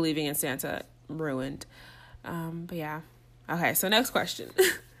of believing in Santa ruined. But yeah. Okay, so next question.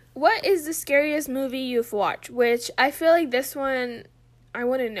 What is the scariest movie you've watched? Which I feel like this one, I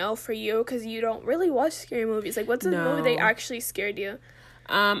wouldn't know for you because you don't really watch scary movies. Like, what's a movie that actually scared you?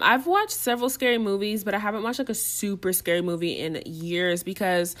 I've watched several scary movies, but I haven't watched like a super scary movie in years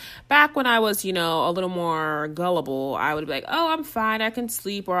because back when I was, you know, a little more gullible, I would be like, oh, I'm fine, I can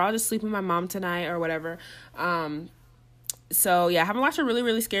sleep, or I'll just sleep with my mom tonight or whatever. So yeah, I haven't watched a really,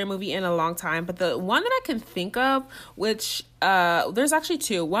 really scary movie in a long time, but the one that I can think of, which, there's actually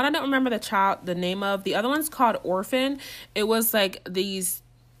two. One, I don't remember the name of. The other one's called Orphan. It was like these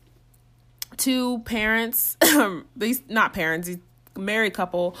two parents, these married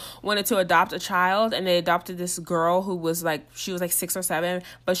couple wanted to adopt a child, and they adopted this girl who was like, she was like 6 or 7,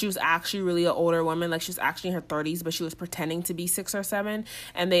 but she was actually really an older woman. Like, she was actually in her 30s, but she was pretending to be 6 or 7,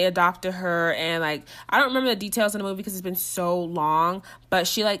 and they adopted her. And like, I don't remember the details in the movie because it's been so long, but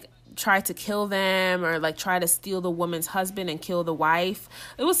she like tried to kill them, or like try to steal the woman's husband and kill the wife.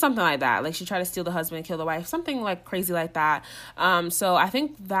 It was something like that. Like, she tried to steal the husband and kill the wife, something like crazy like that. So I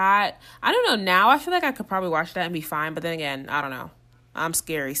think that, I don't know, now I feel like I could probably watch that and be fine, but then again, I don't know, I'm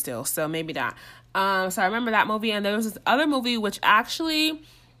scary still, so maybe not. So I remember that movie, and there was this other movie which actually,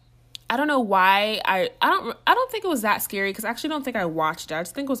 I don't know why I don't think it was that scary, because I actually don't think I watched it. I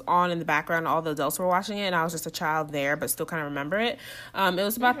just think it was on in the background, all the adults were watching it, and I was just a child there, but still kind of remember it. It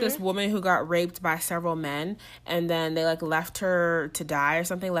was about this woman who got raped by several men, and then they like left her to die or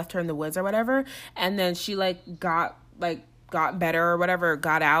something, left her in the woods or whatever, and then she got better or whatever,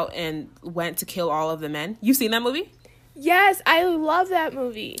 got out and went to kill all of the men. You seen that movie? Yes, I love that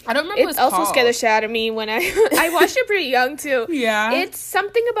movie. I don't remember what it's also called. Scared the shit out of me when I watched it pretty young too. Yeah. It's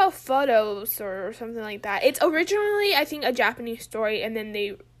something about photos or something like that. It's originally, I think, a Japanese story, and then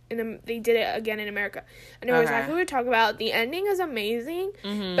they did it again in America. And it was exactly what we were talking about. The ending is amazing,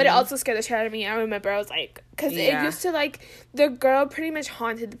 but it also scared the shit out of me. I remember I was like, because it used to, like, the girl pretty much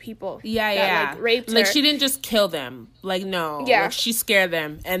haunted the people. That, like, raped her. Like, she didn't just kill them. Like, no. Yeah. Like, she scared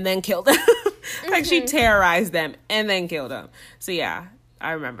them and then killed them. Like, she terrorized them and then killed them. So, yeah,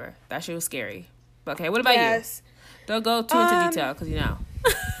 I remember. That shit was scary. Okay, what about you? Don't go too into detail, because, you know,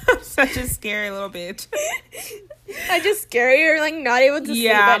 I'm such a scary little bitch. I just scary or, like, not able to sleep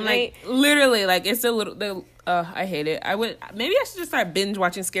at night. Like, literally, like, it's a little, I hate it. Maybe I should just start binge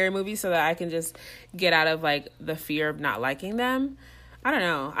watching scary movies so that I can just get out of, like, the fear of not liking them. I don't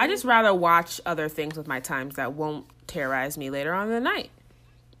know. I just rather watch other things with my times that won't terrorize me later on in the night.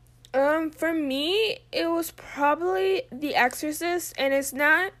 For me, it was probably The Exorcist, and it's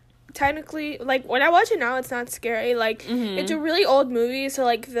not technically, like, when I watch it now, it's not scary. Like, it's a really old movie, so,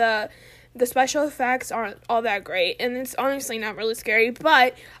 like, the special effects aren't all that great, and it's honestly not really scary,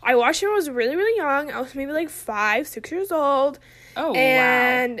 but I watched it when I was really, really young. I was maybe, like, 5, 6 years old. Oh,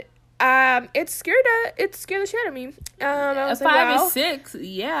 and, wow. It scared the shit out of me. I was 5 or 6,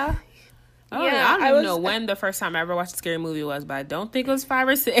 yeah. Oh, yeah, I don't even know when the first time I ever watched a scary movie was, but I don't think it was 5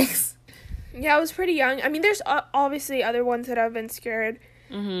 or 6. Yeah, I was pretty young. I mean, there's obviously other ones that I've been scared.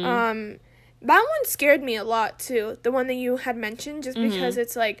 That one scared me a lot too. The one that you had mentioned, just because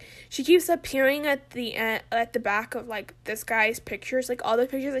it's like she keeps appearing at the back of like this guy's pictures, like all the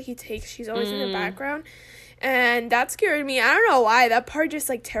pictures that he takes. She's always in the background. And that scared me. I don't know why. That part just,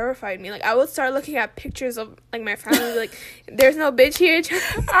 like, terrified me. Like, I would start looking at pictures of, like, my family. Like, there's no bitch here.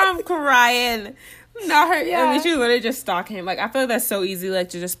 I'm crying. Not her. Yeah. I mean, she literally just stalking him. Like, I feel like that's so easy, like,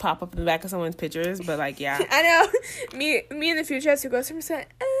 to just pop up in the back of someone's pictures. But, like, yeah. I know. Me in the future has to go somewhere and say,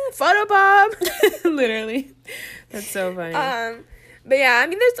 photobomb. Literally. That's so funny. But, yeah, I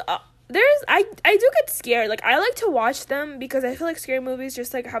mean, I do get scared. Like, I like to watch them because I feel like scary movies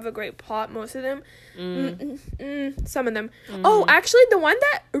just, like, have a great plot, most of them. Some of them. Oh, actually, the one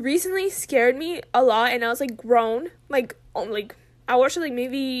that recently scared me a lot, and I was, like, grown, like I watched it, like,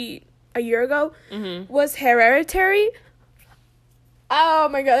 maybe a year ago, was Hereditary. Oh,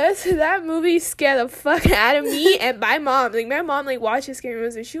 my God, that movie scared the fuck out of me and my mom. Like, my mom, like, watches scary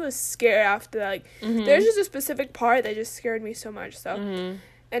movies, and she was scared after that. Like, there's just a specific part that just scared me so much, so...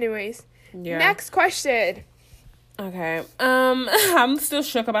 Anyways, next question. Okay. I'm still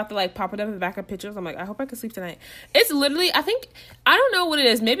shook about the like popping up in the back of pictures. I'm like, I hope I can sleep tonight. It's literally, I don't know what it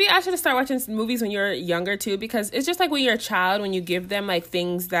is. Maybe I should start watching movies when you're younger too, because it's just like when you're a child, when you give them like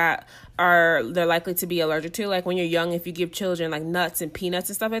things that they're likely to be allergic to. Like when you're young, if you give children like nuts and peanuts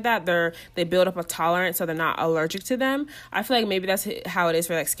and stuff like that, they build up a tolerance so they're not allergic to them. I feel like maybe that's how it is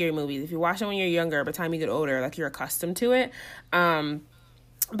for like scary movies. If you watch them when you're younger, by the time you get older, like you're accustomed to it.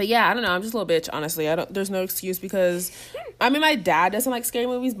 But yeah, I don't know. I'm just a little bitch, honestly. There's no excuse because, I mean, my dad doesn't like scary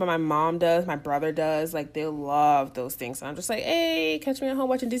movies, but my mom does. My brother does. Like, they love those things. So I'm just like, hey, catch me at home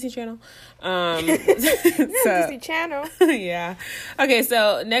watching Disney Channel. Disney Channel. Yeah. Okay,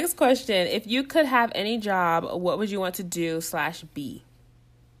 so next question. If you could have any job, what would you want to do / be?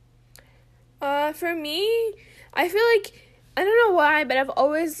 For me, I feel like, I don't know why, but I've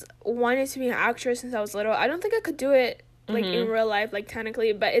always wanted to be an actress since I was little. I don't think I could do it like in real life, like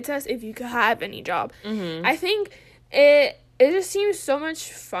technically, but it says if you could have any job. I think it just seems so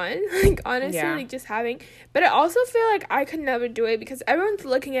much fun, like honestly, like just having, but I also feel like I could never do it because everyone's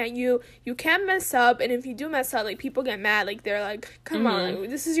looking at you. You can't mess up, and if you do mess up, like people get mad, like they're like, come on, like,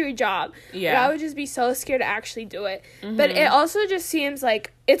 this is your job. But I would just be so scared to actually do it. But it also just seems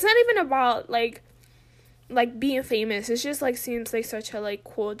like it's not even about like being famous. It's just like seems like such a like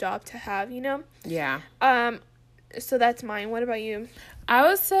cool job to have, you know? Yeah. So that's mine. What about you? I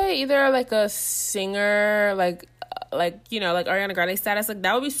would say either like a singer, like you know, like Ariana Grande status. Like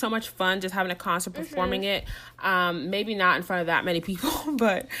that would be so much fun, just having a concert performing it. Maybe not in front of that many people,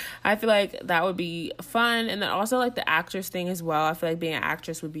 but I feel like that would be fun. And then also like the actress thing as well. I feel like being an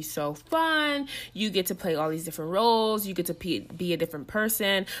actress would be so fun. You get to play all these different roles. You get to be a different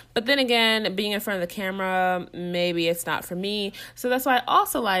person. But then again, being in front of the camera, maybe it's not for me. So that's why I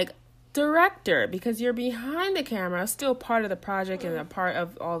also like director, because you're behind the camera, still part of the project and a part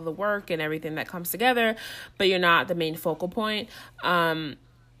of all the work and everything that comes together, but you're not the main focal point. So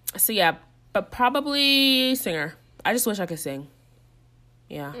yeah, but probably singer. I just wish I could sing.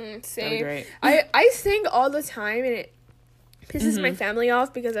 Yeah, same. That'd be great. I sing all the time, and it pisses my family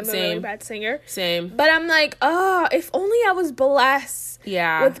off because I'm a really bad singer. Same. But I'm like, if only I was blessed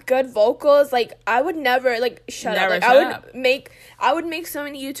with good vocals. Like I would never like shut up. Like I would make so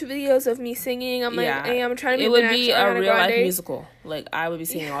many YouTube videos of me singing. I'm like, hey, I'm trying to. It would be a real life musical. Like I would be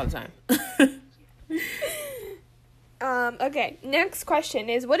singing all the time. Okay. Next question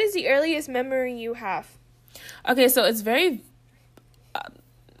is, what is the earliest memory you have? Okay, so it's very.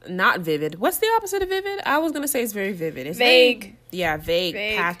 Not vivid. What's the opposite of vivid? I was gonna say it's very vivid. It's vague.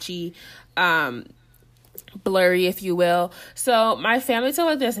 Vague, patchy, blurry, if you will. So my family took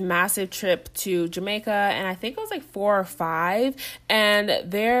like this massive trip to Jamaica, and I think it was like 4 or 5. And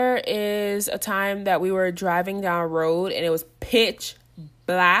there is a time that we were driving down a road, and it was pitch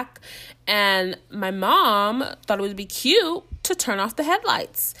black, and my mom thought it would be cute to turn off the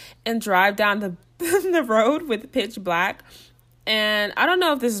headlights and drive down the road with pitch black. And I don't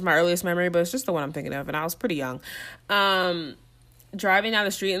know if this is my earliest memory, but it's just the one I'm thinking of. And I was pretty young. Driving down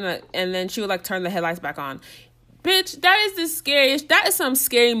the street, and then she would like turn the headlights back on. Bitch, that is the scariest. That is some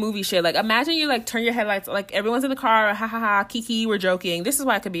scary movie shit. Like, imagine you like turn your headlights, like everyone's in the car, ha ha ha, kiki, we're joking. This is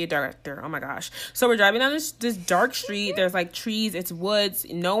why I could be a director. Oh my gosh. So we're driving down this dark street. There's like trees, it's woods.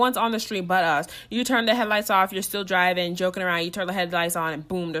 No one's on the street but us. You turn the headlights off, you're still driving, joking around. You turn the headlights on, and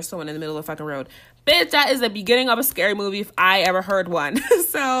boom, there's someone in the middle of the fucking road. Bitch, that is the beginning of a scary movie if I ever heard one.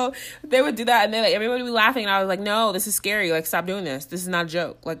 So they would do that, and then like everybody would be laughing, and I was like, no, this is scary. Like, stop doing this. This is not a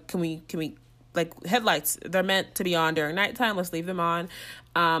joke. Like, can we like, headlights, they're meant to be on during nighttime. Let's leave them on.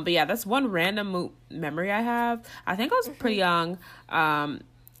 But yeah, that's one random memory I have. I think I was pretty young.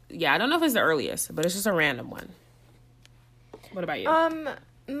 Yeah, I don't know if it's the earliest, but it's just a random one. What about you?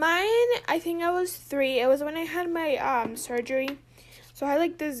 Mine, I think I was 3. It was when I had my surgery. So I had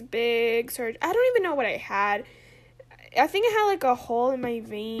like this big surgery. I don't even know what I had. I think I had like a hole in my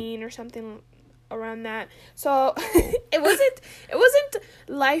vein or something around that. So it wasn't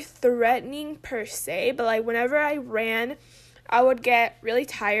life threatening per se, but like whenever I ran, I would get really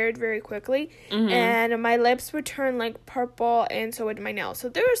tired very quickly, and my lips would turn like purple, and so would my nails. So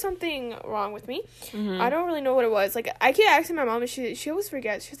there was something wrong with me. I don't really know what it was. Like I keep asking my mom, and she always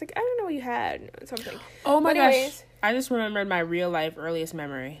forgets. She's like, I don't know what you had, or something. Oh my gosh. I just remembered my real life earliest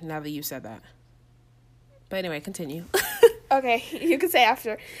memory now that you said that. But anyway, continue. Okay, you can say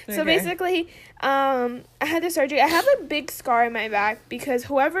after. Okay. So basically, I had the surgery. I have a big scar in my back because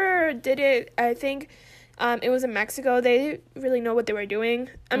whoever did it, I think it was in Mexico. They didn't really know what they were doing.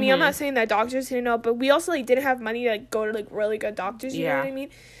 I mean, I'm not saying that doctors didn't know, but we also like didn't have money to like go to like really good doctors. You know what I mean?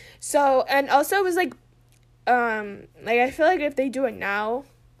 So, and also it was like I feel like if they do it now,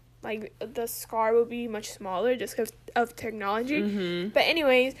 like the scar would be much smaller just because of technology. Mm-hmm. But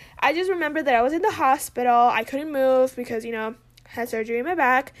anyways, I just remember that I was in the hospital. I couldn't move because, you know, I had surgery in my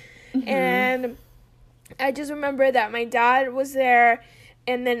back. Mm-hmm. And I just remember that my dad was there,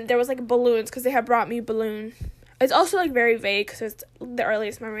 and then there was like balloons because they had brought me balloons. It's also like very vague because it's the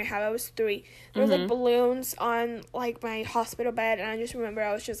earliest memory I have. I was 3. There was like balloons on like my hospital bed, and I just remember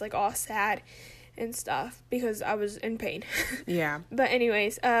I was just like all sad and stuff because I was in pain. Yeah. But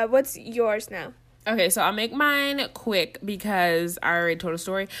anyways, what's yours now? Okay, so I'll make mine quick because I already told a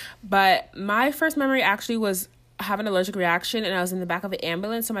story. But my first memory actually was having an allergic reaction, and I was in the back of an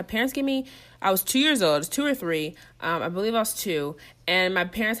ambulance. So my parents gave me, I was 2 years old, 2 or 3. I believe I was 2. And my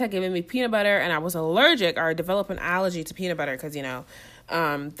parents had given me peanut butter, and I was allergic or developed an allergy to peanut butter because, you know,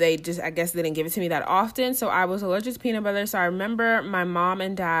 they just, I guess they didn't give it to me that often. So I was allergic to peanut butter. So I remember my mom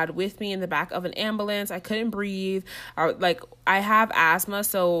and dad with me in the back of an ambulance. I couldn't breathe. I have asthma.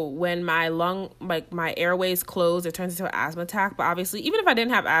 So when my my airways close, it turns into an asthma attack. But obviously, even if I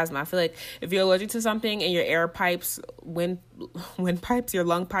didn't have asthma, I feel like if you're allergic to something and your air pipes, windpipes, your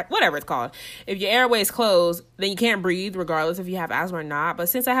lung pipe, whatever it's called, if your airways close, then you can't breathe regardless if you have asthma or not. But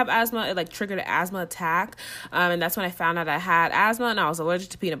since I have asthma, it like triggered an asthma attack. And that's when I found out I had asthma, and I was allergic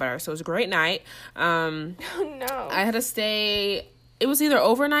to peanut butter. So it was a great night. Oh no. I had to stay, it was either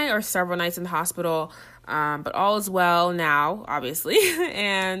overnight or several nights in the hospital. But all is well now, obviously.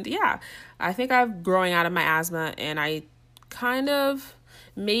 And yeah, I think I'm growing out of my asthma, and I kind of,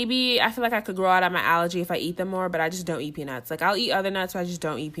 maybe I feel like I could grow out of my allergy if I eat them more, but I just don't eat peanuts. Like I'll eat other nuts, but I just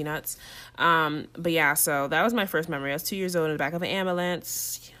don't eat peanuts. But yeah, so that was my first memory. I was 2 years old in the back of an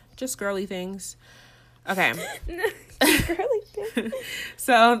ambulance. Just girly things. Okay. Girly things.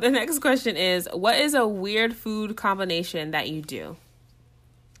 So the next question is, what is a weird food combination that you do?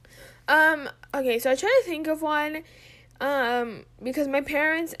 Okay, so I try to think of one, because my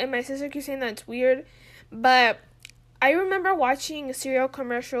parents and my sister keep saying that it's weird, but I remember watching cereal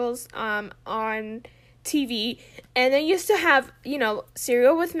commercials, on TV, and they used to have, you know,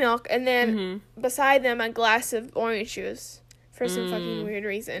 cereal with milk, and then beside them a glass of orange juice, for some fucking weird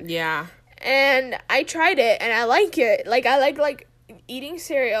reason. Yeah. And I tried it, and I like it. Like, I like eating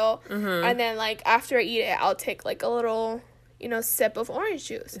cereal, and then, like, after I eat it, I'll take, like, a little, you know, sip of orange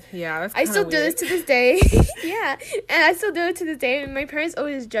juice. Yeah, that's I still weird. do this to this day. Yeah, and I still do it to this day, and my parents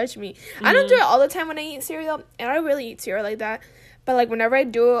always judge me. I don't do it all the time when I eat cereal, and I don't really eat cereal like that. But, like, whenever I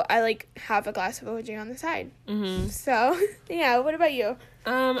do, I, like, have a glass of OJ on the side. So, yeah, what about you?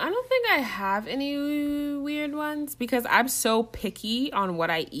 I don't think I have any weird ones because I'm so picky on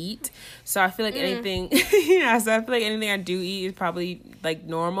what I eat. So I feel like anything, so I feel like anything I do eat is probably, like,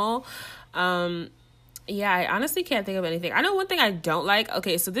 normal. Yeah, I honestly can't think of anything. I know one thing I don't like.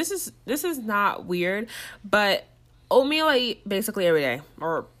 Okay, so this is not weird, but oatmeal I eat basically every day,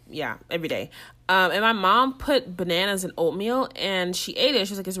 or yeah, every day. And my mom put bananas in oatmeal, and she ate it.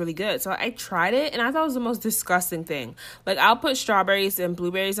 She was like, it's really good. So I tried it, and I thought it was the most disgusting thing. Like, I'll put strawberries and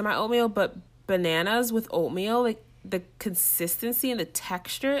blueberries in my oatmeal, but bananas with oatmeal, like, the consistency and the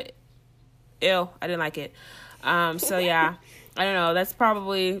texture, ew, I didn't like it. So yeah, I don't know. That's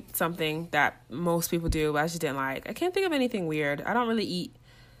probably something that most people do, but I just didn't like. I can't think of anything weird. I don't really eat,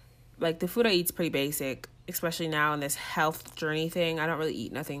 like, the food I eat is pretty basic, especially now in this health journey thing. I don't really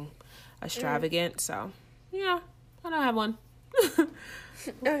eat nothing extravagant, so yeah, I don't have one.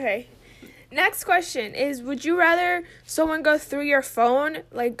 Okay. Next question is, would you rather someone go through your phone,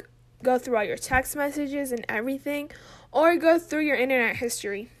 like go through all your text messages and everything, or go through your internet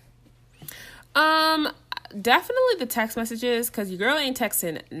history? Definitely the text messages, because your girl ain't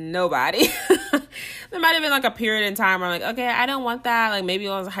texting nobody. There might have been like a period in time where I'm like, okay, I don't want that. Like maybe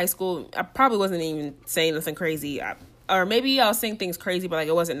when I was in high school, I probably wasn't even saying nothing crazy. Or maybe I was saying things crazy, but like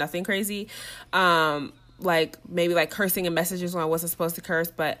it wasn't nothing crazy. Like maybe like cursing in messages when I wasn't supposed to curse.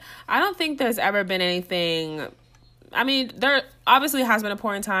 But I don't think there's ever been anything. I mean, there obviously has been a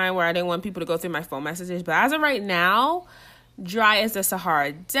point in time where I didn't want people to go through my phone messages. But as of right now, dry as the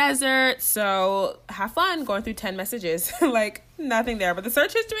Sahara Desert. So have fun going through 10 messages. Like nothing there. But the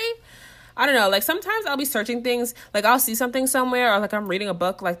search history, I don't know. Like sometimes I'll be searching things. Like I'll see something somewhere, or like I'm reading a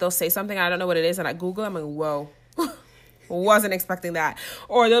book. Like they'll say something, I don't know what it is, and I Google it. I'm like, whoa. Wasn't expecting that.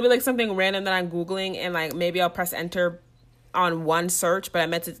 Or there'll be like something random that I'm Googling, and like maybe I'll press enter on one search, but I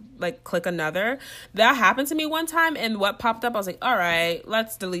meant to like click another. That happened to me one time, and what popped up, I was like, all right,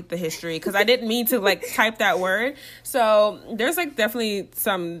 let's delete the history, because I didn't mean to like type that word. So there's like definitely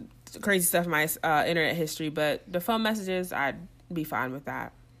some crazy stuff in my internet history, but the phone messages, I'd be fine with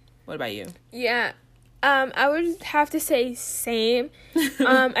that. What about you? Yeah. I would have to say same.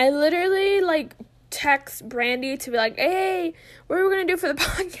 I literally like text Brandy to be like, hey, what are we gonna do for the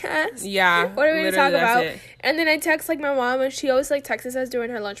podcast? Yeah. What are we gonna talk about? It. And then I text like my mom, and she always like texts us during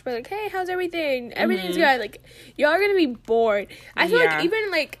her lunch break, like, hey, how's everything? Everything's good. Like, y'all are gonna be bored. I feel like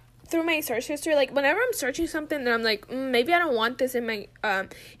even like through my search history, like whenever I'm searching something and I'm like, maybe I don't want this in my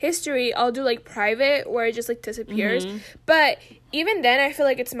history, I'll do like private where it just like disappears. But even then, I feel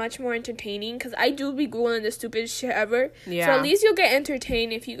like it's much more entertaining because I do be Googling the stupidest shit ever. Yeah. So at least you'll get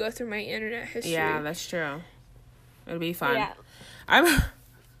entertained if you go through my internet history. Yeah, that's true. It'll be fun. Yeah. I remember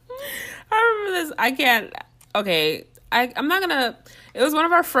this. I can't. Okay. I'm not gonna. It was one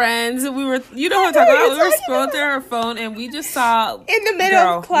of our friends. We were, you know what I'm talking about. We were scrolling through her phone and we just saw in the middle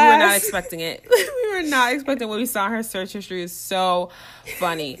of class. We were not expecting it. We were not expecting what we saw in her search history. Is so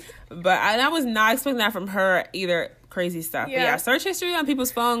funny. But I was not expecting that from her either. Crazy stuff. Yeah. But yeah, search history on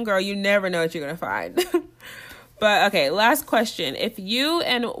people's phone, girl. You never know what you're gonna find. But okay, last question. If you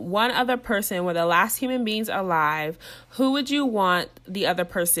and one other person were the last human beings alive, who would you want the other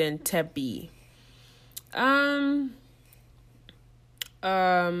person to be?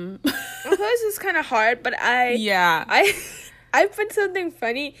 This is kind of hard, but I put something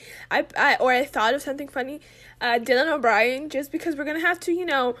funny. I thought of something funny. Dylan O'Brien, just because we're gonna have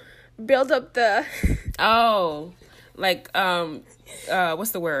to, build up the. Oh, like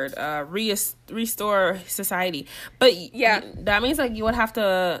what's the word? Restore society. But yeah, that means like you would have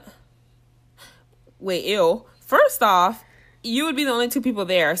to. Wait, ew. First off, you would be the only two people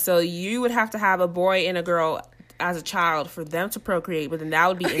there, so you would have to have a boy and a girl as a child for them to procreate, but then that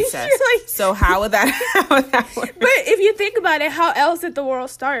would be incest. So how would that work? But if you think about it, how else did the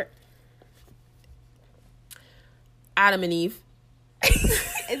world start? Adam and Eve.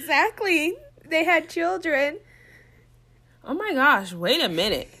 Exactly. They had children. Oh my gosh, wait a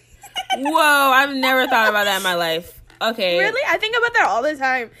minute. Whoa, I've never thought about that in my life. Okay. Really? I think about that all the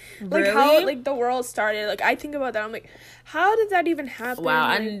time. Like really? How the world started. Like I think about that. I'm like, how did that even happen? Wow,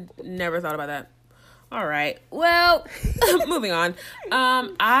 I never thought about that. All right. Well, moving on.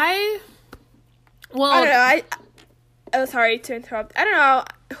 I don't know. Oh, sorry to interrupt. I don't know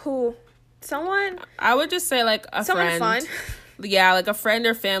who. Someone. I would just say like a someone friend. Fun. Yeah, like a friend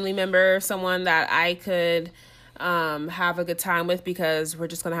or family member, someone that I could have a good time with because we're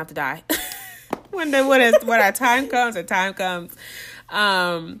just gonna have to die. when our time comes, our time comes.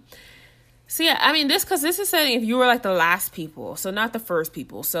 So yeah, I mean this is saying if you were like the last people, so not the first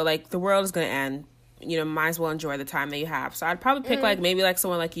people. So like the world is gonna end. Might as well enjoy the time that you have. So I'd probably pick like maybe like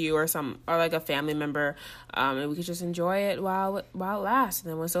someone like you or like a family member, and we could just enjoy it while it lasts. And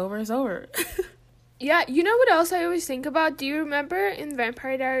then when it's over, it's over. Yeah, you know what else I always think about? Do you remember in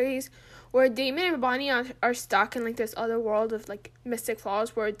Vampire Diaries where Damon and Bonnie are stuck in like this other world of like Mystic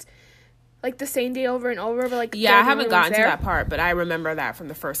Falls where it's like the same day over and over, but like yeah, I haven't gotten to that part, but I remember that from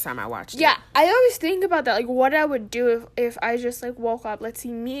the first time I watched it. Yeah, I always think about that, like what I would do if I just like woke up. Let's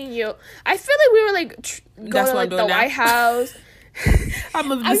see, me and you. I feel like we were like go to like the White House. I'm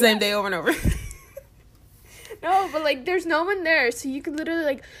moving the same day over and over. No, but like there's no one there, so you could literally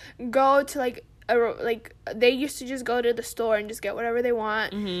like go to like they used to just go to the store and just get whatever they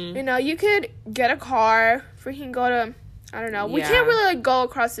want. Mm-hmm. You could get a car, freaking go to. I don't know. Yeah. We can't really like go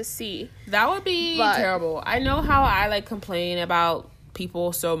across the sea. That would be terrible. I know how I like complain about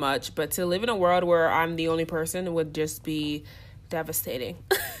people so much, but to live in a world where I'm the only person would just be devastating.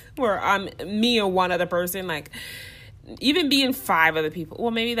 Where I'm me and one other person, like even being 5 other people.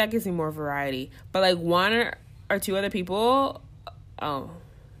 Well, maybe that gives me more variety, but like 1 or 2 other people. Oh.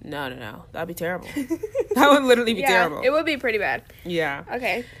 No. That'd be terrible. That would literally be terrible. It would be pretty bad. Yeah.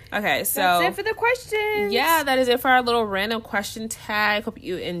 Okay, so that's it for the questions. Yeah, that is it for our little random question tag. Hope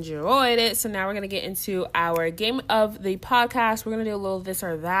you enjoyed it. So now we're going to get into our game of the podcast. We're going to do a little this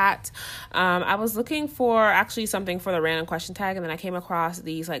or that. I was looking for actually something for the random question tag, and then I came across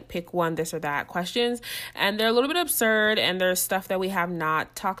these like pick one this or that questions, and they're a little bit absurd, and there's stuff that we have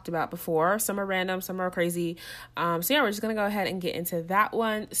not talked about before. Some are random, some are crazy. So yeah, we're just going to go ahead and get into that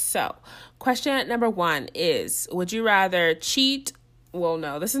one. So question number 1 is, would you rather cheat? Well,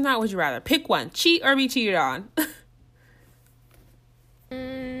 no, this is not would you rather. Pick one. Cheat or be cheated on?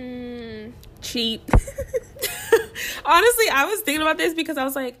 Cheat. Honestly, I was thinking about this because I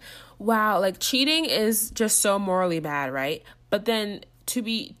was like, wow, like cheating is just so morally bad, right? But then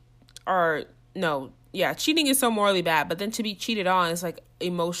cheating is so morally bad, but then to be cheated on is like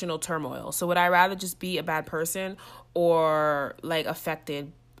emotional turmoil. So would I rather just be a bad person or like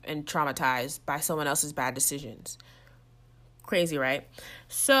affected and traumatized by someone else's bad decisions? Crazy, right?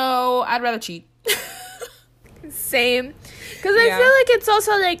 So I'd rather cheat. Same. Because I feel like it's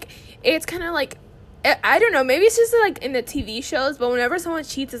also like, it's kind of like I don't know, maybe it's just like in the TV shows, but whenever someone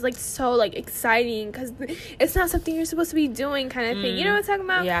cheats, it's like so like exciting because it's not something you're supposed to be doing, kind of thing. You know what I'm talking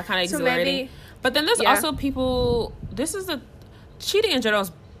about? Yeah, kind of exhilarating. Maybe, but then there's also people. Cheating in general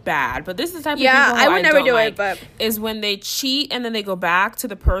is bad, but this is the type of people I would never do like, it, but is when they cheat and then they go back to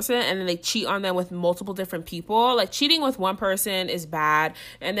the person and then they cheat on them with multiple different people. Like, cheating with one person is bad,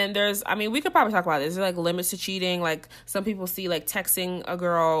 and then we could probably talk about this. There's like limits to cheating. Like, some people see like texting a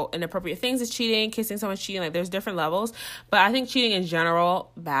girl inappropriate things as cheating, kissing someone cheating. Like, there's different levels, but I think cheating in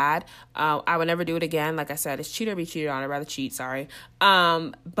general bad. I would never do it again. Like I said, it's cheat or be cheated on. I'd rather cheat. Sorry.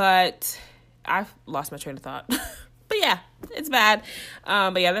 But I've lost my train of thought. But yeah, it's bad.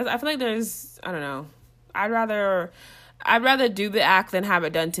 But yeah, I feel like I don't know. I'd rather do the act than have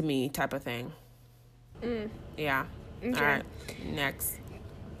it done to me, type of thing. Yeah. Okay. All right.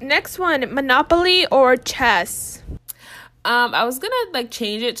 Next one, Monopoly or chess? I was gonna like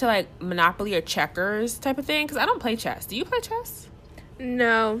change it to like Monopoly or checkers type of thing because I don't play chess. Do you play chess?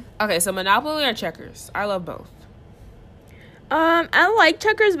 No. Okay, so Monopoly or checkers? I love both. I like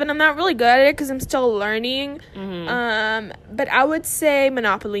checkers, but I'm not really good at it because I'm still learning. But I would say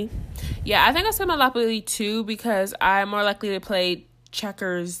Monopoly. Yeah, I think I'll say Monopoly too because I'm more likely to play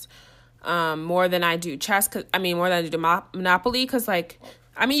checkers more than I do chess. More than I do Monopoly because, like,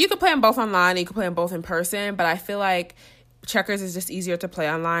 you can play them both online, you can play them both in person, but I feel like checkers is just easier to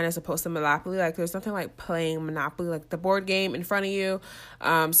play online as opposed to Monopoly. Like, there's nothing like playing Monopoly, like the board game in front of you.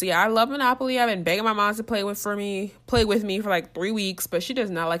 So yeah, I love Monopoly. I've been begging my mom to play with me for like 3 weeks, but she does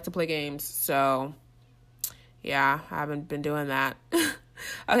not like to play games. So yeah, I haven't been doing that.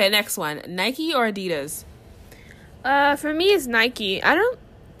 Okay, next one, Nike or Adidas? For me, it's Nike. I don't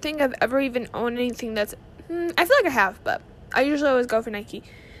think I've ever even owned anything that's. I feel like I have, but I usually always go for Nike.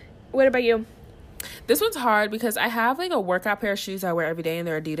 What about you? This one's hard because I have like a workout pair of shoes I wear every day and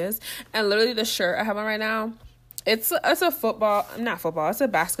they're Adidas. And literally the shirt I have on right now, it's a it's a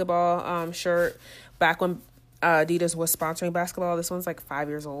basketball shirt back when Adidas was sponsoring basketball. This one's like 5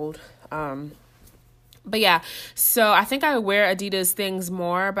 years old. But yeah, so I think I wear Adidas things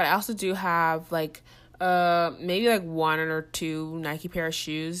more, but I also do have like maybe like 1 or 2 Nike pair of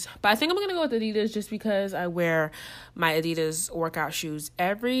shoes, but I think I'm gonna go with Adidas just because I wear my Adidas workout shoes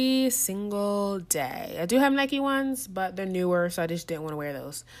every single day. I do have Nike ones, but they're newer, so I just didn't want to wear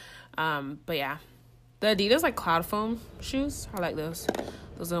those. But yeah, the Adidas like cloud foam shoes, I like those.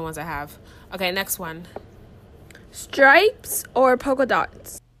 Those are the ones I have. Okay, next one, stripes or polka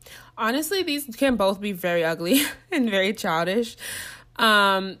dots? Honestly, these can both be very ugly and very childish,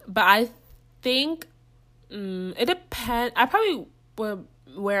 but I think it depends. I probably would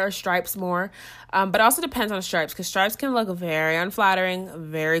wear stripes more, but it also depends on the stripes because stripes can look very unflattering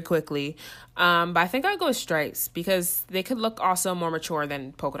very quickly. But I think I'd go with stripes because they could look also more mature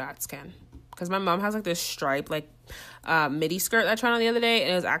than polka dots can. Because my mom has like this stripe like midi skirt that I tried on the other day,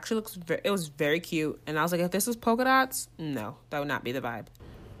 and it was very cute. And I was like, if this was polka dots, no, that would not be the vibe.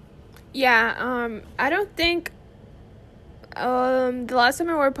 Yeah, I don't think. The last time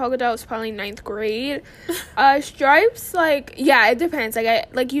I wore polka dot was probably 9th grade. Stripes, like, yeah, it depends.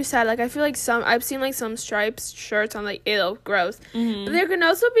 Like you said, like, I feel like I've seen like some stripes shirts on like, ew, gross. Mm-hmm. But there can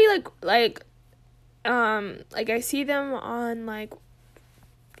also be like I see them on like,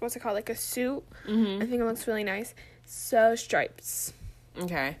 what's it called, like a suit. I think it looks really nice. So stripes.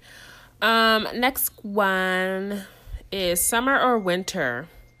 Okay. Next one is summer or winter?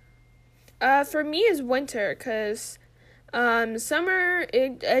 For me is winter, cause summer,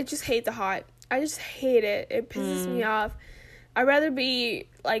 I just hate the hot. I just hate it. It pisses me off. I'd rather be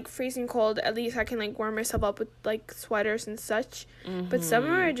like freezing cold. At least I can like warm myself up with like sweaters and such. But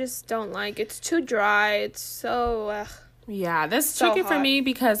summer, I just don't like. It's too dry. It's so. Yeah, that's so tricky hot. for me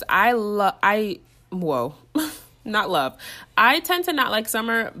because not love. I tend to not like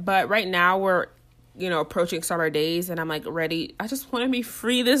summer, but right now we're approaching summer days and I'm like ready. I just want to be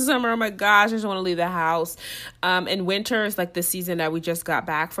free this summer. Oh my gosh, I just want to leave the house. And winter is like the season that we just got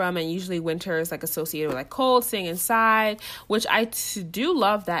back from, and usually winter is like associated with like cold, staying inside, which I do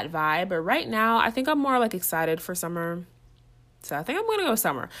love that vibe. But right now I think I'm more like excited for summer, so I think I'm gonna go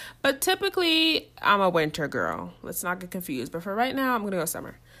summer. But typically I'm a winter girl, let's not get confused, but for right now I'm gonna go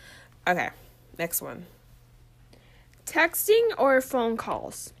summer. Okay, next one, texting or phone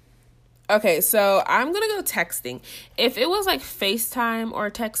calls? Okay, so I'm going to go texting. If it was like FaceTime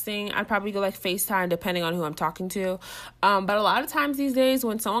or texting, I'd probably go like FaceTime depending on who I'm talking to. But a lot of times these days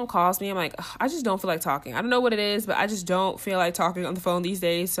when someone calls me, I'm like, I just don't feel like talking. I don't know what it is, but I just don't feel like talking on the phone these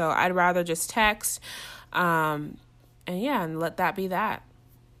days. So I'd rather just text. And let that be that.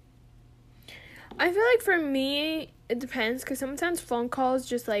 I feel like for me, it depends because sometimes phone calls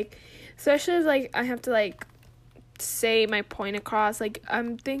just like especially if, like, I have to, like, say my point across. Like,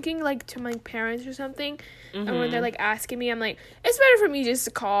 I'm thinking, like, to my parents or something, and when they're, like, asking me, I'm like, it's better for me just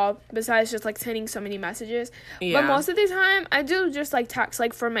to call besides just, like, sending so many messages. But most of the time, I do just, like, text.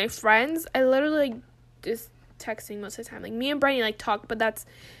 Like, for my friends, I literally, like, just texting most of the time. Like, me and Brittany, like, talk, but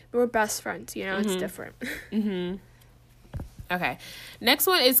we're best friends, you know? It's different. Okay. Next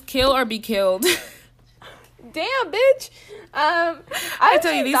one is kill or be killed. Damn, bitch. I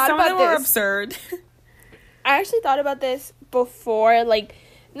tell you, some of them are absurd. I actually thought about this before, like,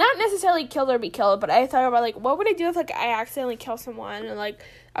 not necessarily killed or be killed, but I thought about, like, what would I do if, like, I accidentally kill someone, and, like,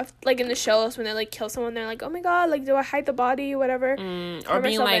 in the shows when they, like, kill someone, they're like, oh my god, like, do I hide the body, whatever, or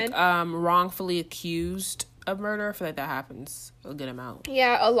being, like, wrongfully accused of murder. I feel like that happens a good amount.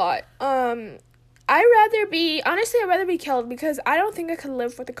 Yeah, a lot. I'd rather be killed, because I don't think I could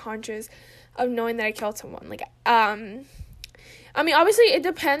live with the conscience of knowing that I killed someone. Like, I mean, obviously, it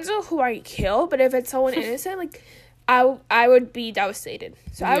depends on who I kill, but if it's someone innocent, like, I would be devastated.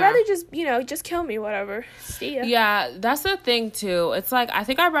 So I'd rather just kill me, whatever. See ya. Yeah, that's the thing, too. It's like, I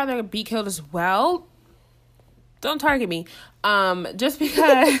think I'd rather be killed as well. Don't target me. Just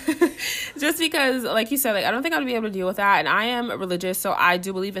because, like you said, like, I don't think I'd be able to deal with that. And I am religious, so I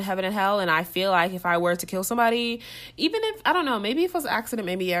do believe in heaven and hell. And I feel like if I were to kill somebody, even if, I don't know, maybe if it was an accident,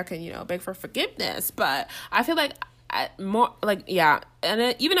 maybe I can, beg for forgiveness. But I feel like more, like, yeah. And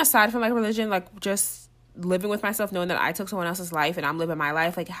then, even aside from, like, religion, like, just living with myself, knowing that I took someone else's life and I'm living my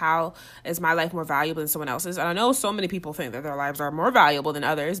life, like, how is my life more valuable than someone else's? And I know so many people think that their lives are more valuable than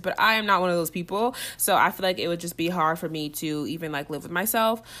others, but I am not one of those people. So I feel like it would just be hard for me to even, like, live with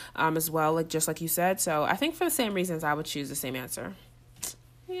myself as well, like, just like you said. So I think for the same reasons, I would choose the same answer.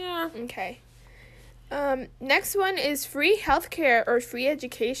 Yeah. Okay. Next one is free healthcare or free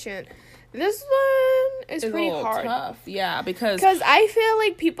education. This one is pretty hard. Tough. Yeah, because I feel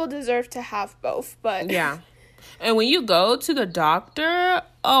like people deserve to have both, but yeah. And when you go to the doctor,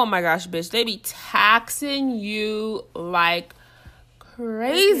 oh my gosh, bitch, they be taxing you like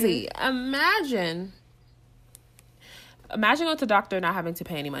crazy. Imagine going to the doctor and not having to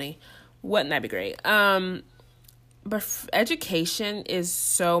pay any money. Wouldn't that be great? But education is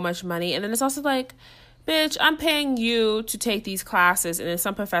so much money, and then it's also like, bitch, I'm paying you to take these classes, and then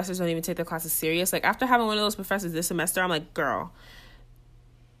some professors don't even take their classes serious. Like, after having one of those professors this semester, I'm like, girl,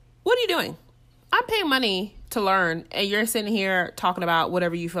 what are you doing? I'm paying money to learn, and you're sitting here talking about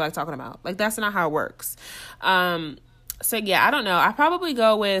whatever you feel like talking about. Like, that's not how it works. So, yeah, I don't know. I probably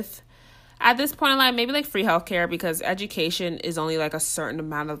go with, at this point in life, maybe, like, free healthcare, because education is only, like, a certain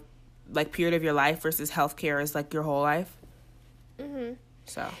amount of, like, period of your life versus healthcare is, like, your whole life.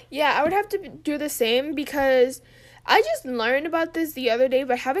 So yeah, I would have to do the same, because I just learned about this the other day,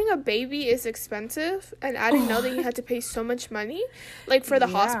 but having a baby is expensive, and I didn't know that you had to pay so much money, like, for the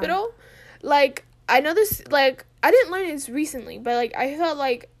hospital. Like, I know this, like, I didn't learn this recently, but, like, I felt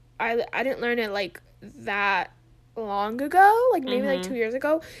like I didn't learn it, like, that long ago, like, maybe, like, 2 years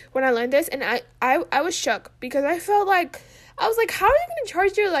ago when I learned this, and I was shook, because I felt like, I was like, how are they going to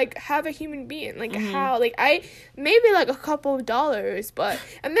charge you to, like, have a human being? Like, how? Like, maybe, like, a couple of dollars, but,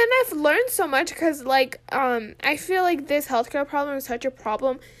 and then I've learned so much, because, like, I feel like this healthcare problem is such a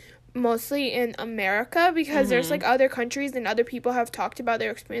problem, mostly in America, because there's, like, other countries, and other people have talked about their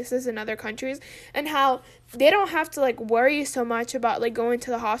experiences in other countries, and how they don't have to, like, worry so much about, like, going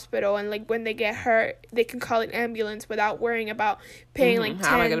to the hospital, and, like, when they get hurt, they can call an ambulance without worrying about paying, like,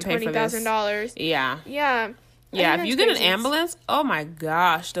 $10,000-$20,000. Yeah, if you get an ambulance, oh my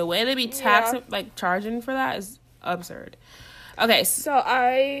gosh, the way they be taxing, like, charging for that is absurd. Okay. So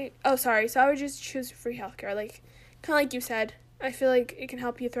I would just choose free healthcare, like, kind of like you said. I feel like it can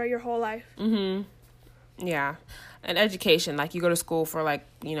help you throughout your whole life. Yeah. And education, like, you go to school for, like,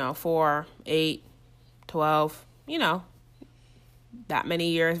 4, 8, 12, that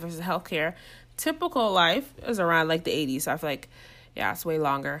many years versus healthcare. Typical life is around, like, the 80s, so I feel like, yeah, it's way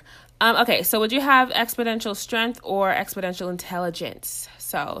longer. Okay, so would you have exponential strength or exponential intelligence?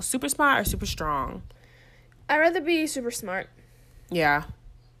 So, super smart or super strong? I'd rather be super smart. Yeah,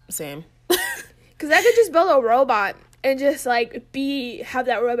 same. Because I could just build a robot and just, like, have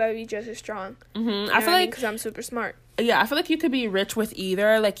that robot be just as strong. I feel like, because I'm super smart. Yeah, I feel like you could be rich with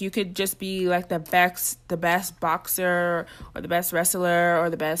either. Like, you could just be, like, the best boxer or the best wrestler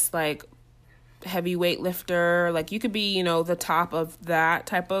or the best, like, heavyweight lifter. Like, you could be, the top of that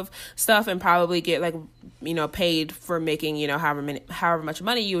type of stuff and probably get, like, paid for making, however much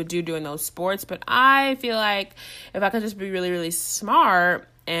money you would do doing those sports. But I feel like if I could just be really, really smart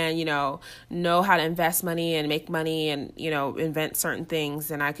and, know how to invest money and make money and, invent certain things,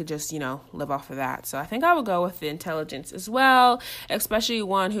 then I could just, live off of that. So I think I would go with the intelligence as well, especially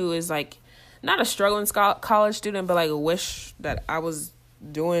one who is like not a struggling college student, but like wish that I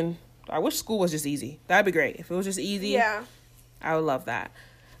wish school was just easy. That'd be great. If it was just easy, Yeah. I would love that.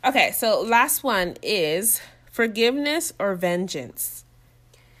 Okay, so last one is forgiveness or vengeance.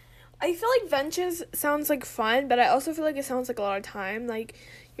 I feel like vengeance sounds like fun, but I also feel like it sounds like a lot of time. Like,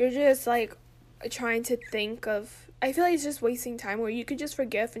 you're just, like, trying to think of... I feel like it's just wasting time where you could just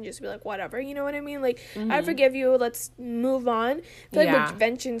forgive and just be like, whatever, you know what I mean? Like, I forgive you, let's move on. I feel like with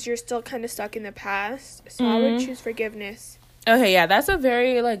vengeance, you're still kind of stuck in the past. So I would choose forgiveness. Okay, yeah, that's a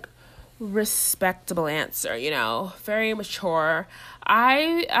very, like, respectable answer, very mature.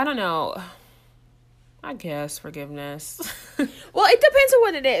 I don't know. I guess forgiveness. Well, it depends on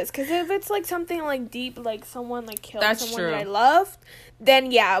what it is, because if it's like something like deep, like someone like killed someone that I loved,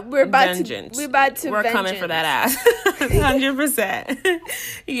 then yeah, we're about to coming for that ass. 100%.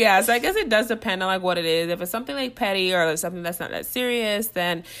 Yeah, so I guess it does depend on like what it is. If it's something like petty or something that's not that serious,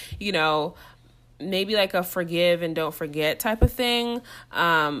 then maybe like a forgive and don't forget type of thing.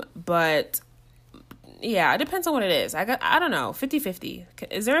 But yeah, it depends on what it is. I don't know, 50-50.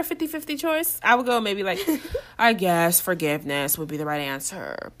 Is there a 50-50 choice? I would go maybe like, I guess forgiveness would be the right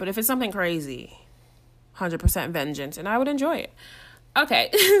answer. But if it's something crazy, 100% vengeance, and I would enjoy it.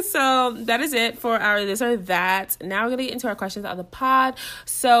 Okay, so that is it for our this or that. Now we're going to get into our questions of the pod.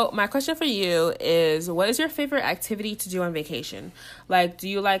 So my question for you is, what is your favorite activity to do on vacation? Like, do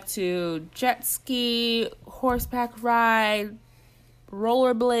you like to jet ski, horseback ride,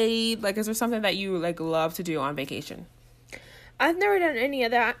 rollerblade? Like, is there something that you like love to do on vacation? I've never done any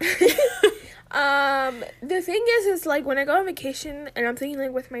of that. The thing is like when I go on vacation and I'm thinking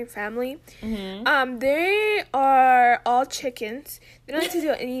like with my family, they are all chickens. They don't like to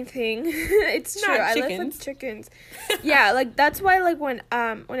do anything. It's true. I live with chickens. Yeah, like that's why like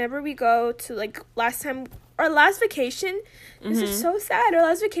whenever we go to like our last vacation, this is so sad. Our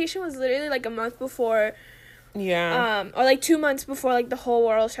last vacation was literally like a month before. Yeah. Or like 2 months before like the whole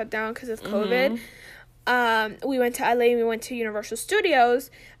world shut down because of COVID. We went to LA and we went to Universal Studios,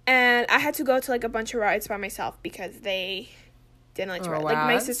 and I had to go to like a bunch of rides by myself because they didn't like to ride. Wow, like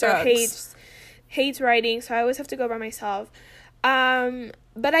my sister hates riding, so I always have to go by myself.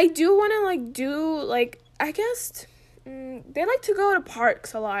 But I do want to like do like, I guess they like to go to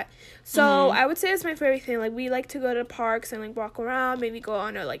parks a lot, so I would say it's my favorite thing. Like we like to go to parks and like walk around, maybe go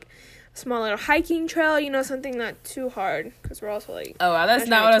on a like small little hiking trail, something not too hard, because we're also like, oh wow, that's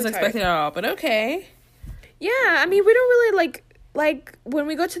not what I was expecting at all, but okay. Yeah, I mean, we don't really like when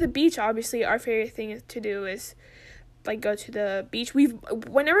we go to the beach, obviously our favorite thing to do is like go to the beach.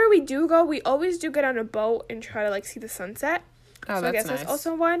 Whenever we do go, we always do get on a boat and try to like see the sunset. Oh, so I guess nice. that's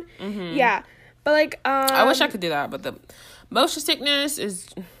also one. Yeah, but like I wish I could do that, but the motion sickness is,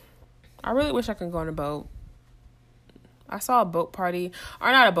 I really wish I could go on a boat. I saw a boat party,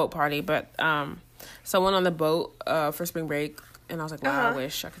 or not a boat party, but someone on the boat for spring break, and I was like, wow, I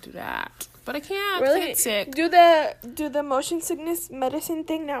wish I could do that, but I can't. Really? I get sick. Do the motion sickness medicine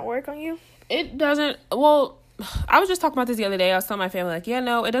thing not work on you? It doesn't. Well, I was just talking about this the other day. I was telling my family like, yeah,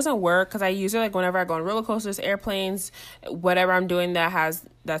 no, it doesn't work, because I use it like whenever I go on roller coasters, airplanes, whatever I'm doing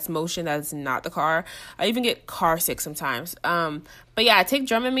that's motion that's not the car. I even get car sick sometimes. But yeah, I take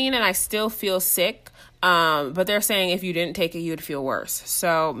Dramamine and I still feel sick. But they're saying if you didn't take it, you would feel worse.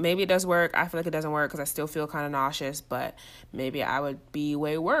 So maybe it does work. I feel like it doesn't work because I still feel kind of nauseous, but maybe I would be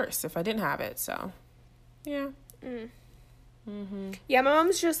way worse if I didn't have it. So, yeah. Yeah, my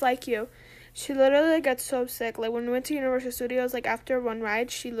mom's just like you. She literally got so sick. Like, when we went to Universal Studios, like, after one ride,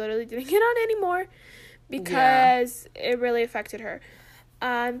 she literally didn't get on anymore because it really affected her.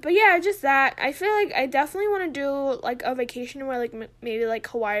 But yeah, just that. I feel like I definitely want to do, like, a vacation where, like, maybe, like,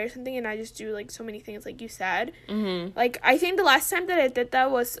 Hawaii or something, and I just do, like, so many things, like you said. Like, I think the last time that I did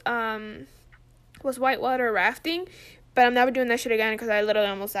that was whitewater rafting, but I'm never doing that shit again because I literally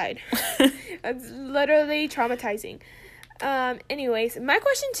almost died. It's literally traumatizing. Anyways, my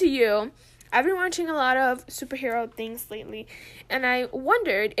question to you, I've been watching a lot of superhero things lately, and I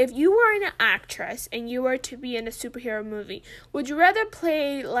wondered, if you were an actress and you were to be in a superhero movie, would you rather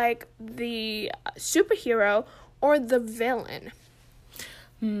play, like, the superhero or the villain?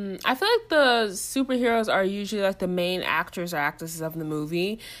 I feel like the superheroes are usually, like, the main actors or actresses of the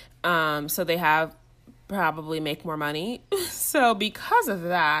movie, so they have probably make more money. So because of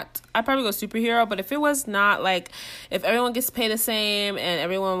that, I'd probably go superhero. But if it was not like, if everyone gets paid the same and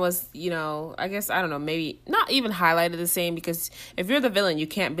everyone was, I guess, I don't know, maybe not even highlighted the same, because if you're the villain, you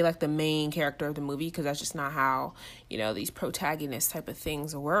can't be like the main character of the movie, because that's just not how, these protagonist type of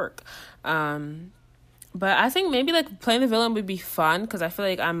things work. But I think maybe like playing the villain would be fun, because I feel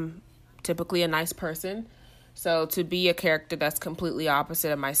like I'm typically a nice person. So to be a character that's completely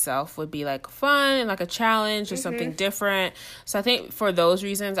opposite of myself would be like fun and like a challenge or something different. So I think for those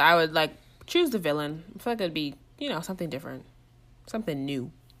reasons, I would like choose the villain. I feel like it'd be, something different, something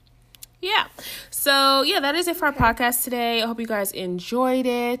new. Yeah. So yeah, that is it for our podcast today. I hope you guys enjoyed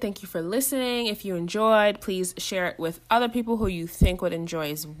it. Thank you for listening. If you enjoyed, please share it with other people who you think would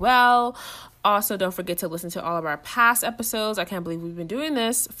enjoy as well. Also, don't forget to listen to all of our past episodes. I can't believe we've been doing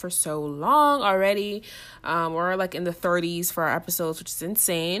this for so long already. We're like in the 30s for our episodes, which is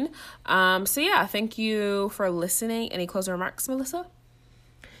insane. So yeah, thank you for listening. Any closing remarks, Melissa?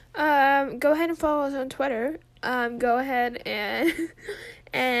 Go ahead and follow us on Twitter. Go ahead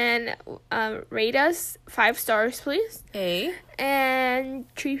and rate us 5 stars, please. And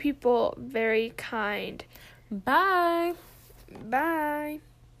treat people very kind. Bye. Bye.